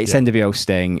Sting. Yeah, it's NWO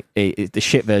Sting. It's the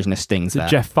shit version of Sting's Is it there.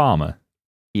 Jeff Farmer?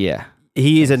 Yeah.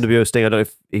 He is NWO Sting. I don't know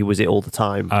if he was it all the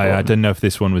time. I didn't know if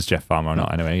this one was Jeff Farmer or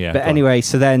not. Anyway, yeah. But go on. anyway,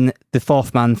 so then the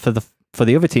 4th man for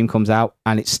the other team comes out,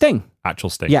 and it's Sting. Actual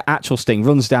Sting. Yeah, actual Sting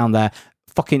runs down there,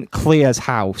 fucking clears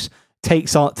house,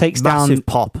 takes Massive down.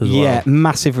 pop as well. Yeah,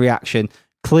 massive reaction,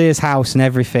 clears house and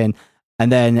everything,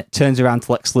 and then turns around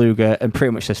to Lex Luger and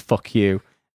pretty much says "fuck you."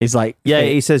 He's like, Yeah,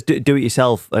 he says, do it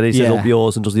yourself. And he says, Yeah. up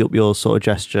yours, and does the up yours sort of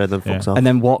gesture, and then fucks off. and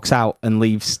then walks out and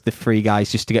leaves the 3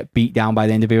 guys just to get beat down by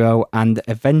the NWO, and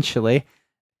eventually,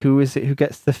 who is it who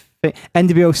gets the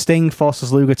NWO Sting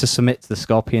forces Luger to submit to the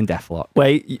Scorpion Deathlock.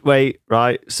 Wait,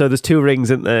 right. So there's 2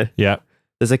 rings, isn't there? Yeah.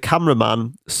 There's a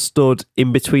cameraman stood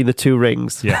in between the 2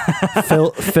 rings, Yeah.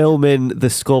 filming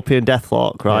the Scorpion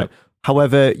Deathlock, right? Yeah.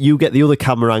 However, you get the other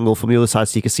camera angle from the other side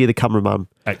so you can see the cameraman.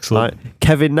 Excellent. Right?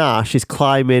 Kevin Nash is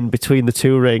climbing between the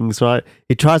two rings, right?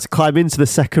 He tries to climb into the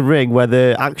second ring where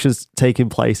the action's taking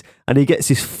place and he gets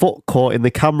his foot caught in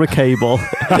the camera cable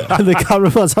and the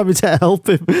cameraman's having to help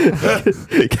him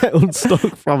get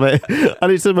unstuck from it.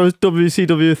 And it's the most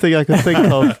WCW thing I can think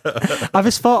of. I've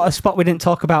just thought a spot we didn't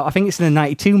talk about. I think it's in the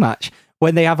 92 match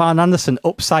when they have Arn Anderson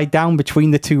upside down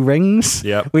between the two rings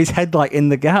with his head like in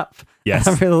the gap. Yes.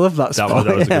 I really love that spot.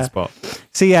 That was a good spot.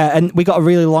 So yeah, and we got a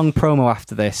really long promo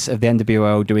after this of the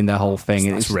NWO doing their whole thing.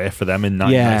 It's rare for them in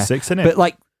 1996, isn't it? But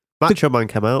like, Macho Man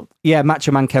came out. Yeah,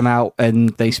 Macho Man came out and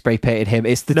they spray painted him.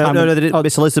 It's the time. No, they didn't.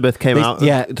 Miss Elizabeth came out.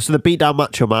 Yeah. So they beat down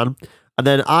Macho Man. And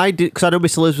then I did, because I know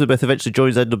Miss Elizabeth eventually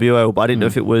joins NWO, but I didn't know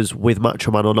if it was with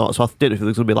Macho Man or not. So I didn't know if it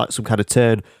was going to be like some kind of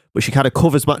turn. But she kind of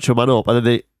covers Macho Man up, and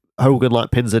then Hogan like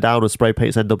pins her down and spray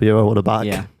paints NWO on her back.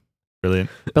 Yeah.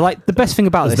 Brilliant. But like the best thing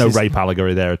about There's this no rape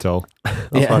allegory there at all.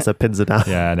 That's why I said pins her down.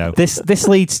 Yeah, I know. This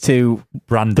leads to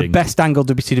Branding. the best angle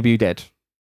WCW did.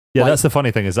 Yeah, like, that's the funny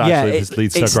thing is actually this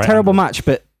leads to a it's great a terrible angle. match,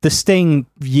 but the Sting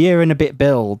year and a bit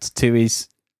build to his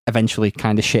eventually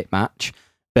kind of shit match.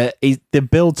 But the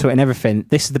build to it and everything.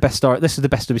 This is the best story. This is the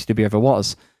best WCW ever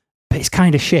was. But it's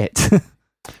kind of shit.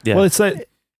 Yeah. Well, it's like,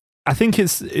 I think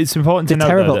it's important to They're note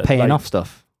terrible that, at paying like, off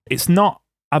stuff. It's not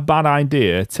a bad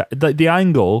idea. The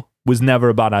angle was never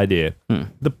a bad idea.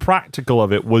 The practical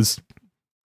of it was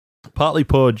partly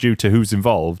poor due to who's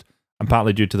involved and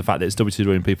partly due to the fact that it's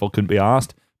WCW and people couldn't be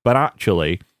asked. But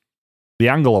actually, the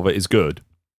angle of it is good.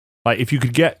 Like, if you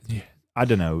could get, I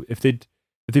don't know, if they'd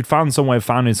found some way of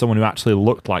finding someone who actually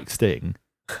looked like Sting,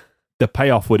 the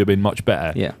payoff would have been much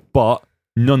better. Yeah. But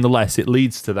nonetheless, it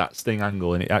leads to that Sting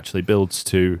angle and it actually builds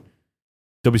to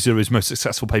WCW's most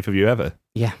successful pay-per-view ever.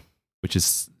 Yeah. Which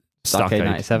is Starrcade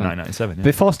 97. 1997. Yeah.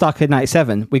 Before Starrcade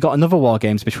 97, we got another War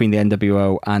Games between the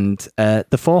NWO and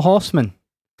the Four Horsemen.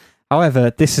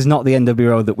 However, this is not the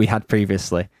NWO that we had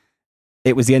previously.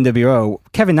 It was the NWO.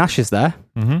 Kevin Nash is there.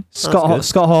 Mm-hmm.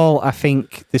 Scott Hall, I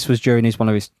think this was during one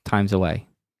of his times away.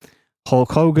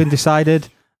 Hulk Hogan decided,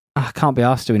 I can't be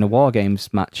asked doing a War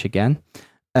Games match again.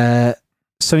 So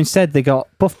instead, they got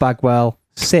Buff Bagwell,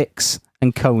 Six,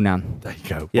 and Conan. There you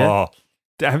go. Yeah. Oh,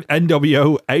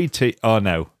 NWO A team. Oh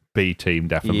no, B team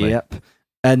definitely. Yep.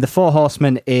 And the Four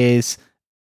Horsemen is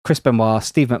Chris Benoit,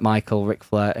 Steve McMichael, Ric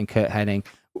Flair, and Kurt Hennig.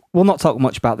 We'll not talk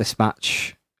much about this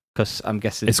match because I'm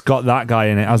guessing It's got that guy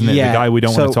in it, hasn't it? Yeah, The guy we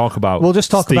don't so want to talk about. we'll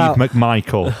just talk Steve about-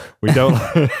 McMichael. We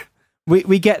don't.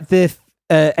 we get the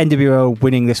NWO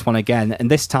winning this one again, and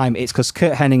this time it's because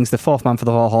Kurt Hennig's the fourth man for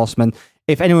the Four Horsemen.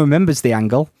 If anyone remembers the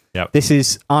angle, this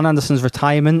is Arn Anderson's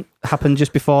retirement happened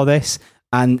just before this.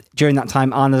 And during that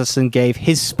time, Arn Anderson gave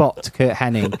his spot to Kurt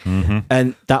Hennig.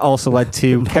 And that also led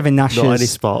to Kevin Nash's... Not any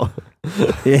spot.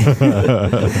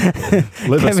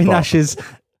 Kevin Nash's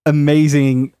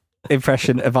amazing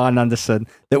impression of Arn Anderson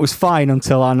that was fine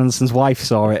until Arn Anderson's wife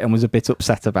saw it and was a bit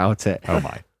upset about it. Oh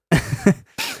my.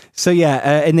 So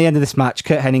yeah, in the end of this match,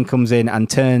 Kurt Hennig comes in and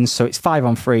turns, so it's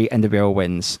 5-on-3, NWO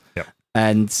wins. Yep.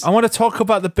 And I want to talk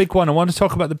about the big one.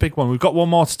 We've got one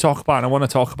more to talk about, and I want to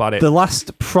talk about it. the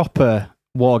last proper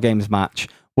War Games match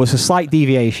was a slight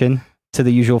deviation to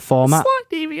the usual format. Slight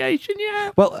deviation,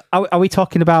 yeah. Well, are we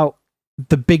talking about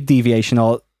the big deviation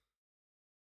or...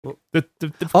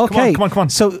 Okay, Come on.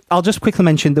 So I'll just quickly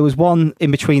mention there was one in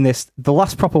between this. The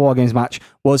last proper War Games match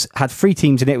had 3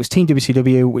 teams in it. It was Team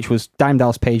WCW, which was Diamond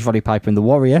Dallas Page, Roddy Piper, and The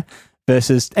Warrior,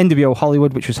 versus NWO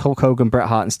Hollywood, which was Hulk Hogan, Bret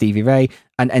Hart, and Stevie Ray,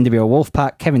 and NWO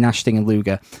Wolfpack, Kevin Nash, Sting, and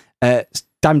Luger.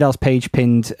 Diamond Dallas Page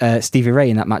pinned Stevie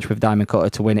Ray in that match with Diamond Cutter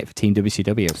to win it for Team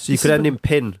WCW. So you could end in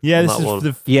pin. Yeah, on this that is one.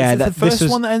 the first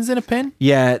one that ends in a pin.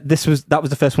 Yeah, that was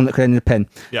the first one that could end in a pin.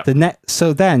 Yeah.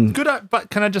 So then, Good,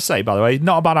 but can I just say, by the way,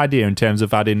 not a bad idea in terms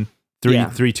of adding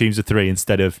three teams of 3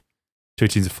 instead of 2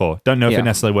 teams of 4. Don't know if it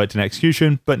necessarily worked in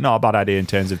execution, but not a bad idea in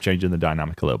terms of changing the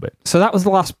dynamic a little bit. so that was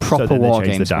the last proper then they War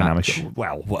changed Games the dynamic. match.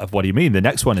 Well, what do you mean? The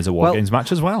next one is a War Games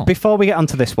match as well. Before we get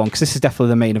onto this one, because this is definitely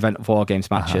the main event of War Games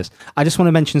matches, I just want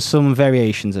to mention some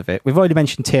variations of it. We've already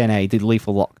mentioned TNA did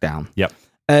Lethal Lockdown. Yep.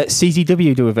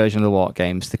 CZW do a version of the War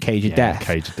Games, the Cage of Death.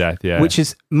 Cage of Death, yeah. Which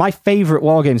is my favourite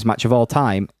War Games match of all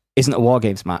time, isn't a War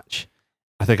Games match.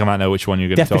 I think I might know which one you're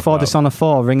going to Death talk Before about. Dishonor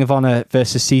 4, Ring of Honor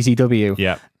versus CZW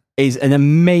Yeah. is an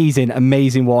amazing,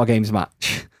 amazing War Games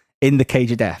match in the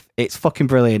Cage of Death. It's fucking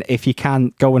brilliant. If you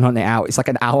can, go and hunt it out. It's like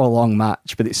an hour-long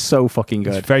match, but it's so fucking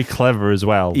good. It's very clever as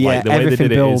well. Yeah, like, the way they everything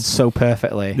did builds it is, so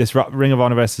perfectly. this Ring of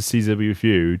Honor versus CZW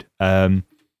feud,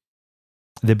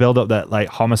 they build up that like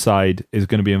Homicide is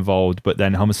going to be involved, but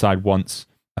then Homicide wants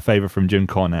a favor from Jim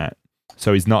Cornette,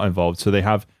 so he's not involved. So they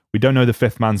have We don't know who the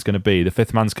fifth man's going to be. The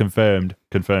fifth man's confirmed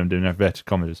in inverted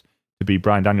commas, to be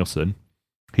Bryan Danielson.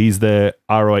 He's the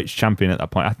ROH champion at that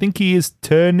point. I think he is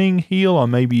turning heel, or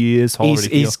maybe he is already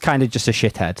heel. He's kind of just a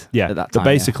shithead at that time. But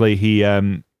basically, he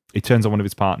turns on one of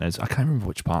his partners. I can't remember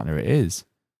which partner it is.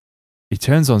 He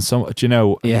turns on some. Do you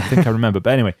know? Yeah. I think I remember.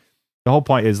 But anyway, the whole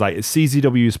point is like it's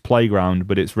CZW's playground,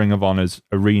 but it's Ring of Honor's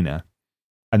arena.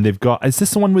 And they've got. Is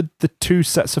this the one with the two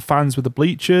sets of fans with the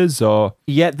bleachers, or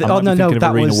yeah? No,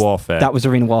 that Arena Warfare. That was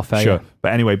Arena Warfare. Sure. Yeah.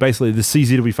 But anyway, basically, the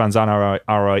CZW fans and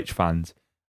ROH fans.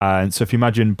 And so if you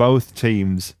imagine both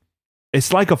teams,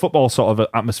 it's like a football sort of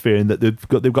atmosphere in that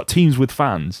they've got teams with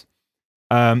fans.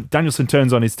 Danielson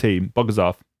turns on his team, buggers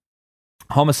off.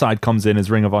 Homicide comes in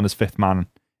as Ring of Honor's fifth man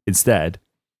instead.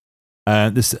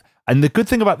 And the good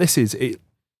thing about this is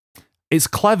it's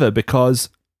clever because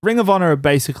Ring of Honor are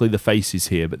basically the faces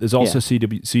here, but there's also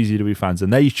CZW fans,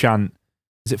 and they chant,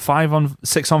 is it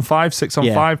 6 on 5, 6 on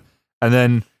 5? And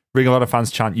then Ring of Honor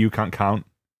fans chant, you can't count.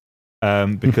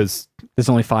 Because there's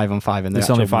only 5 on 5 in there.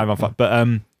 There's only 5 on 5.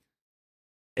 But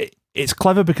it's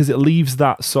clever because it leaves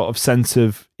that sort of sense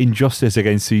of injustice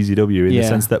against CZW in the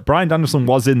sense that Bryan Danielson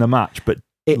was in the match, but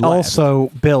it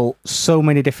also built so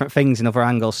many different things in other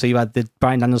angles. So you had the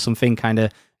Bryan Danielson thing kind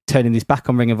of turning his back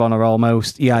on Ring of Honor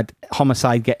almost. You had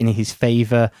Homicide getting in his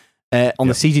favour. On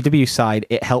the CZW side,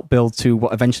 it helped build to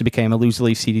what eventually became a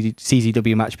lose-lose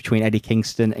CZW match between Eddie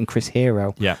Kingston and Chris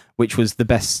Hero, which was the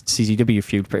best CZW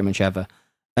feud pretty much ever.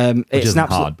 It's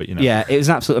hard, but you know. Yeah, it was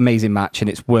an absolute amazing match, and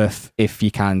it's worth, if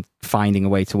you can, finding a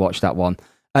way to watch that one.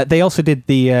 They also did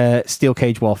the Steel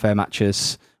Cage Warfare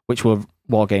matches, which were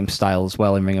WarGames style as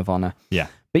well in Ring of Honor. Yeah.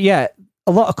 But yeah,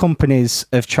 a lot of companies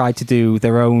have tried to do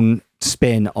their own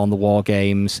spin on the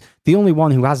WarGames. The only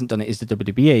one who hasn't done it is the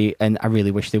WWE, and I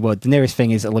really wish they would. The nearest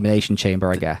thing is Elimination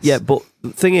Chamber, I guess. Yeah, but the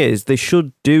thing is, they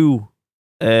should do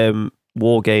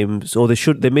WarGames, or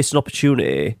they missed an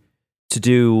opportunity to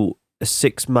do a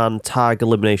 6-man tag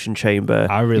Elimination Chamber.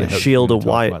 I really hope Shield and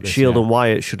Wyatt. Shield and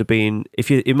Wyatt should have been. If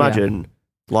you imagine,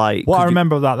 like what I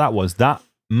remember about that was that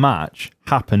match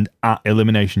happened at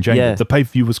Elimination Chamber. Yeah. The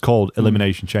pay-per-view was called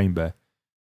Elimination Chamber.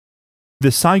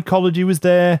 The psychology was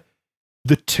there.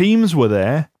 The teams were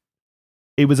there.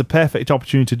 It was a perfect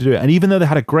opportunity to do it. And even though they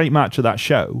had a great match at that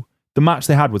show, the match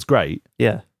they had was great.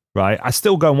 Yeah. Right? I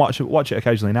still go and watch it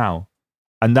occasionally now.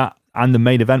 And the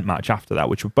main event match after that,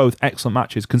 which were both excellent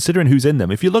matches, considering who's in them.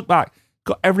 If you look back,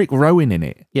 got Eric Rowan in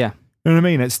it. Yeah. You know what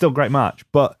I mean? It's still a great match.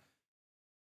 But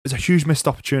it's a huge missed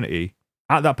opportunity.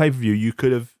 At that pay-per-view, you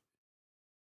could have...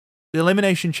 The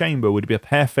Elimination Chamber would be a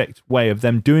perfect way of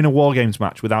them doing a WarGames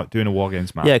match without doing a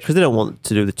WarGames match. Yeah, because they don't want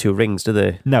to do the 2 rings, do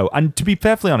they? No, and to be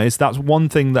perfectly honest, that's one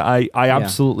thing that I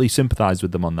absolutely sympathise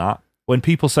with them on that. When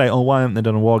people say, oh, why haven't they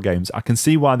done a WarGames? I can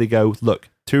see why they go, look,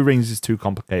 2 rings is too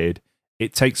complicated.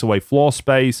 It takes away floor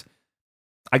space.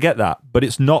 I get that, but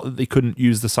it's not that they couldn't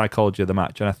use the psychology of the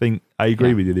match. And I think I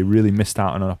agree with you. They really missed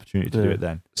out on an opportunity to do it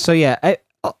then. So yeah,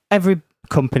 every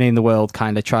company in the world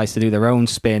kind of tries to do their own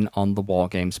spin on the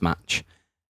WarGames match,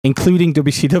 including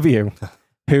WCW,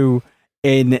 who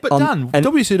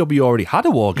WCW already had a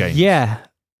WarGames. Yeah.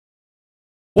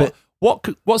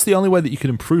 What's the only way that you can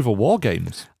improve a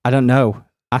WarGames? I don't know.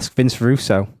 Ask Vince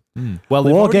Russo. Well,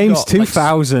 WarGames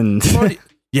 2000.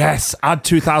 Yes, add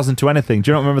 2000 to anything.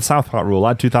 Do you not remember the South Park rule?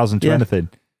 Add 2000 to anything.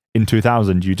 In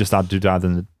 2000, you just add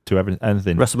 2000 to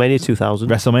anything. WrestleMania 2000.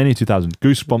 WrestleMania 2000.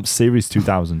 Goosebumps Series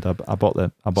 2000. I bought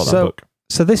that book.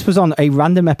 So this was on a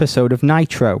random episode of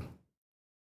Nitro.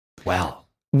 Well,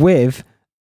 with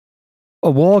a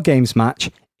WarGames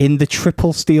match in the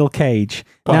triple steel cage.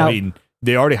 Well, now, I mean,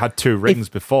 they already had 2 rings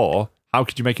before. How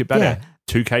could you make it better? Yeah.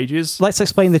 2 cages? Let's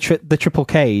explain the triple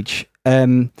cage.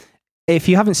 If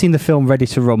you haven't seen the film Ready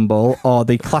to Rumble or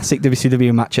the classic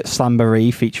WCW match at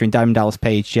Slamboree featuring Diamond Dallas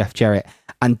Page, Jeff Jarrett,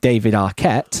 and David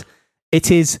Arquette, it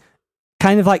is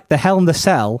kind of like the Hell in the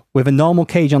Cell with a normal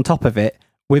cage on top of it,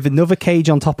 with another cage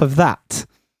on top of that.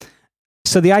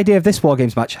 So the idea of this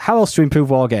WarGames match, how else to improve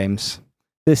WarGames?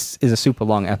 This is a super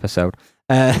long episode.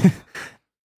 How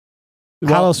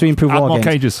else to improve WarGames? More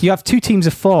cages. You have 2 teams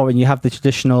of 4 and you have the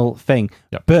traditional thing.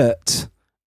 Yep. But...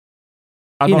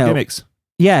 Add more gimmicks.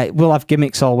 Yeah, we'll have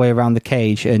gimmicks all the way around the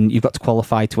cage and you've got to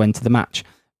qualify to enter the match.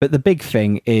 But the big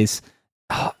thing is,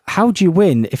 how do you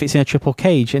win if it's in a triple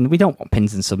cage? And we don't want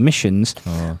pins and submissions.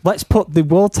 Oh. Let's put the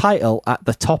world title at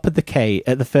the top of the cage,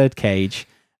 at the 3rd cage.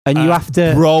 And you have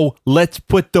to... Bro, let's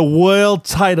put the world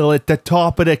title at the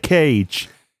top of the cage.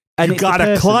 And you got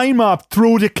to climb up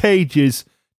through the cages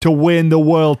to win the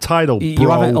world title, bro. You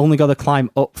haven't only got to climb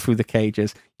up through the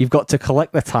cages. You've got to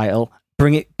collect the title,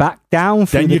 bring it back down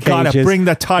through the cages. Then you got to bring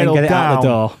the title and get it down out the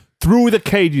door. through the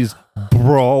cages,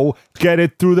 bro. Get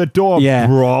it through the door,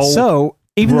 bro. So,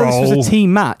 even though this was a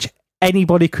team match,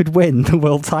 anybody could win the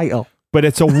world title. But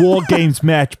it's a War Games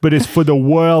match, but it's for the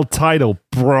world title,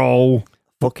 bro.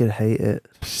 Fucking hate it.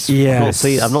 Yeah.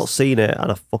 I've not seen it,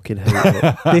 and I fucking hate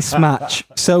it. This match.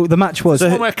 So, the match was... the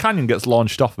one where Canyon gets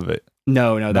launched off of it.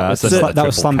 No, that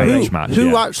was Slam Cage Bang. match.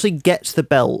 Who actually gets the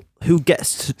belt? Who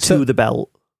gets to the belt?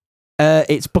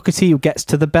 It's Booker T who gets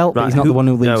to the belt, but he's not the one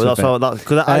who leaves with it.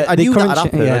 I knew that had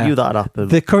happened. I knew that had happened.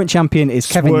 The current champion is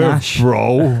Kevin Nash.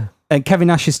 Bro. And Kevin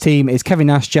Nash's team is Kevin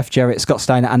Nash, Jeff Jarrett, Scott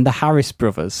Steiner, and the Harris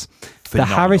brothers.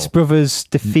 Phenomenal. The Harris brothers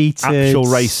defeated... Actual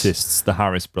racists, the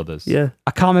Harris brothers. Yeah.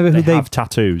 I can't remember who they have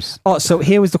tattoos. Oh, so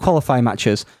here was the qualifying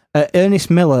matches. Ernest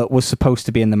Miller was supposed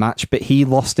to be in the match, but he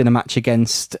lost in a match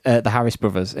against the Harris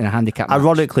brothers in a handicap match.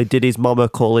 Ironically, did his mama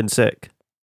call in sick?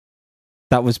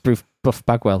 That was Buff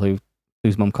Bagwell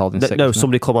whose mum called in sick. No,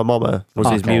 somebody called my mama. Was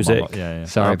his music? Yeah.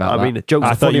 Sorry about that. I mean, jokes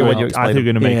are funny when you explain. I think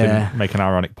you're going to make an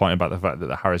ironic point about the fact that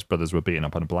the Harris brothers were beating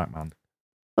up on a black man.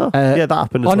 Yeah, that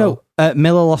happened as well. No,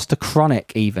 Miller lost to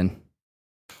Chronic even.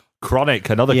 Chronic,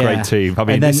 another great team. I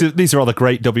mean, these are all the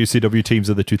great WCW teams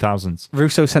of the 2000s.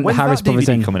 Russo sent the Harris brothers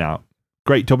in. Coming out?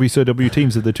 Great WCW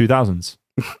teams of the 2000s.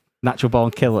 Natural Born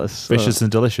Killers. Vicious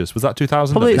and Delicious. Was that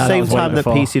 2000? Probably at the same time that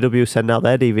PCW send out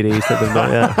their DVDs that they've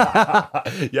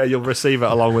not yet. Yeah, you'll receive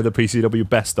it along with the PCW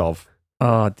Best Of.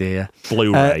 Oh, dear.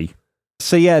 Blu-ray.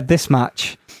 So, yeah, this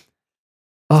match.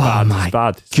 Oh, my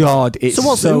God. It's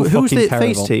so who's the terrible.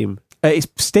 face team? It's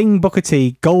Sting, Booker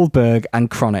T, Goldberg, and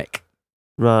Chronic.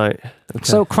 Right. Okay.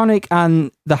 So Chronic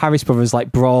and the Harris brothers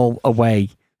brawl away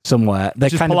somewhere. They're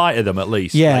just polite to them at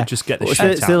least. Yeah. Just get the shit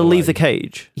out. So they'll leave the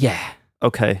cage? Yeah.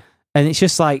 Okay. And it's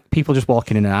just people just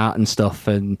walking in and out and stuff,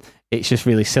 and it's just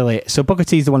really silly. So Booker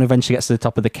T is the one who eventually gets to the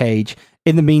top of the cage.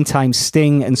 In the meantime,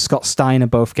 Sting and Scott Steiner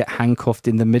both get handcuffed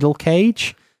in the middle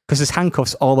cage, because there's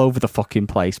handcuffs all over the fucking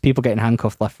place. People getting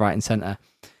handcuffed left, right, and centre.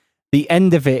 The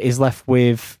end of it is left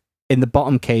with, in the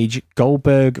bottom cage,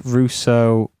 Goldberg,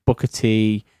 Russo, Booker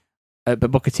T, but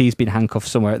Booker T's been handcuffed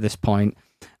somewhere at this point,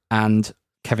 and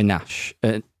Kevin Nash.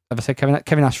 Have I said Kevin Nash?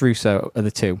 Kevin Nash, Russo are the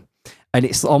two. And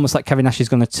it's almost like Kevin Nash is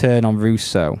going to turn on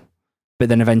Russo, but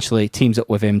then eventually teams up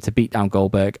with him to beat down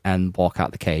Goldberg and walk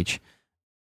out the cage.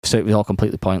 So it was all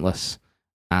completely pointless.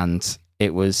 And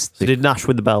it was... So did Nash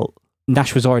win the belt?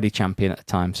 Nash was already champion at the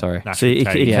time, sorry. So he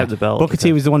kept the belt. Booker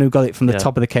T was the one who got it from the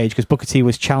top of the cage, because Booker T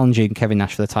was challenging Kevin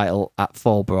Nash for the title at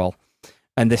Fall Brawl.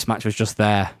 And this match was just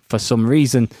there for some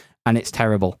reason, and it's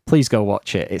terrible. Please go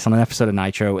watch it. It's on an episode of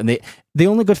Nitro. And the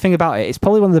only good thing about it, it's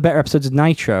probably one of the better episodes of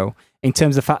Nitro in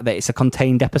terms of the fact that it's a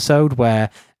contained episode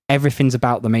where everything's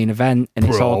about the main event and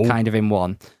it's all kind of in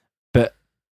one. But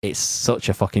it's such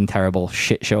a fucking terrible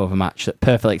shit show of a match that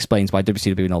perfectly explains why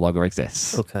WCW no longer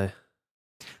exists. Okay.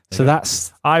 So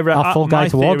that's our full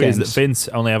guide to WarGames. My theory is that Vince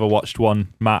only ever watched one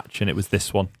match, and it was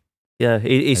this one. Yeah,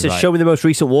 he says, show me the most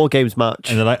recent WarGames match.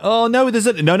 And they're like, oh, no,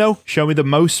 no, show me the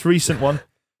most recent one.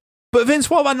 But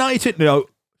Vince, what about 92? No,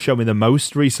 show me the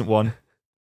most recent one.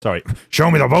 Sorry,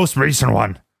 show me the most recent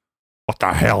one. What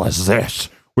the hell is this?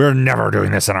 We're never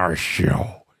doing this in our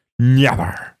show.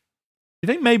 Never. You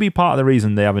think maybe part of the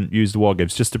reason they haven't used the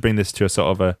WarGames just to bring this to a sort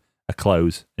of a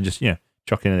close and just,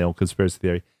 chuck in the old conspiracy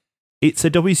theory? It's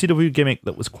a WCW gimmick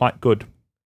that was quite good.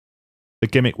 The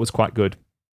gimmick was quite good.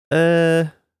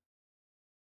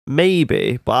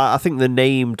 Maybe, but I think the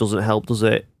name doesn't help, does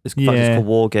it? It's called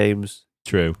WarGames.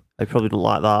 True. They probably don't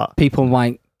like that. People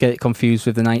might get it confused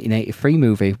with the 1983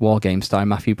 movie WarGames starring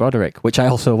Matthew Broderick, which I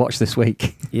also watched this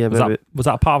week. Yeah, was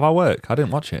that part of our work? I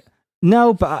didn't watch it.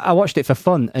 No, but I watched it for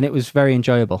fun, and it was very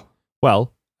enjoyable.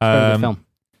 Well, very good film.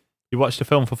 You watched a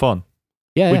film for fun?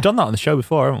 Yeah, We've done that on the show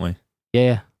before, haven't we?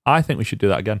 Yeah. I think we should do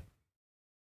that again.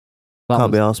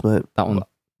 Can't be arsed, mate. That one.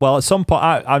 Well, at some point,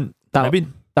 that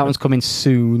one's coming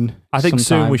soon. I think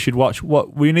soon we should watch.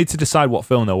 What we need to decide what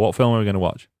film though. What film are we going to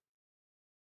watch?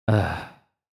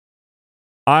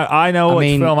 I know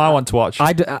which film I want to watch.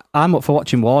 I'm up for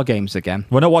watching WarGames again.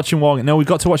 We're not watching WarGames. No, we've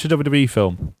got to watch a WWE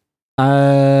film.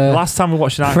 Last time we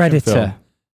watched an action Predator. film.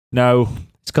 No.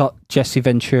 It's got Jesse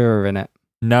Ventura in it.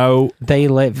 No. They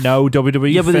Live. No,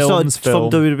 WWE yeah, but Films it's not from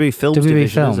WWE Films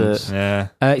division, Films. is it? Yeah.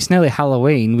 It's nearly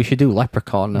Halloween. We should do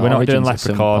Leprechaun. We're not doing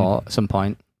Leprechaun at some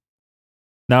point.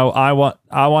 No, I want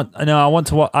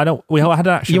to watch. We had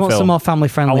an action film. You want some more family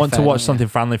friendly? I want to watch something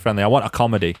family friendly. I want a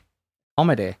comedy.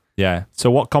 Comedy? Yeah.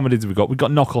 So what comedies have we got? We've got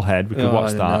Knucklehead. We could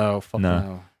watch that.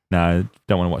 No, no,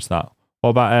 don't want to watch that. What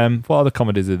about what other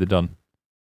comedies have they done?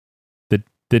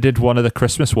 They did one of the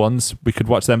Christmas ones. We could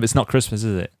watch them. It's not Christmas,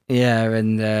 is it? Yeah,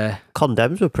 and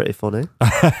Condemns were pretty funny.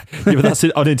 Yeah, but that's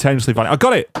unintentionally funny. I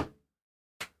got it.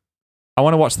 I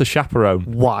want to watch The Chaperone.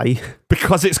 Why?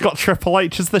 Because it's got Triple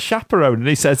H as the chaperone, and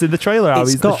he says in the trailer how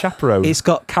he's the chaperone. It's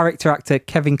got character actor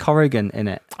Kevin Corrigan in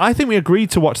it. I think we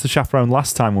agreed to watch The Chaperone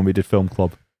last time when we did Film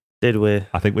Club. Did we?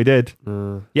 I think we did.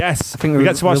 Yes. I think we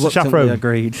get to watch The Chaperone.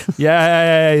 Agreed.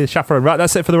 Yeah, The Chaperone. Right,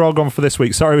 that's it for the Royal Rumble for this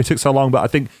week. Sorry we took so long, but I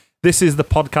think this is the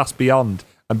podcast beyond.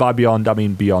 And by beyond, I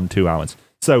mean beyond 2 hours.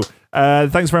 So,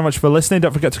 thanks very much for listening.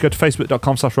 Don't forget to go to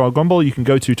facebook.com/Royal Grumble. You can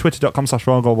go to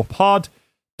twitter.com/Royal Grumble Pod.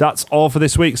 That's all for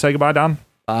this week. Say goodbye, Dan.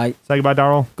 Bye. Say goodbye,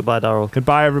 Daryl. Goodbye, Daryl.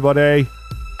 Goodbye, everybody.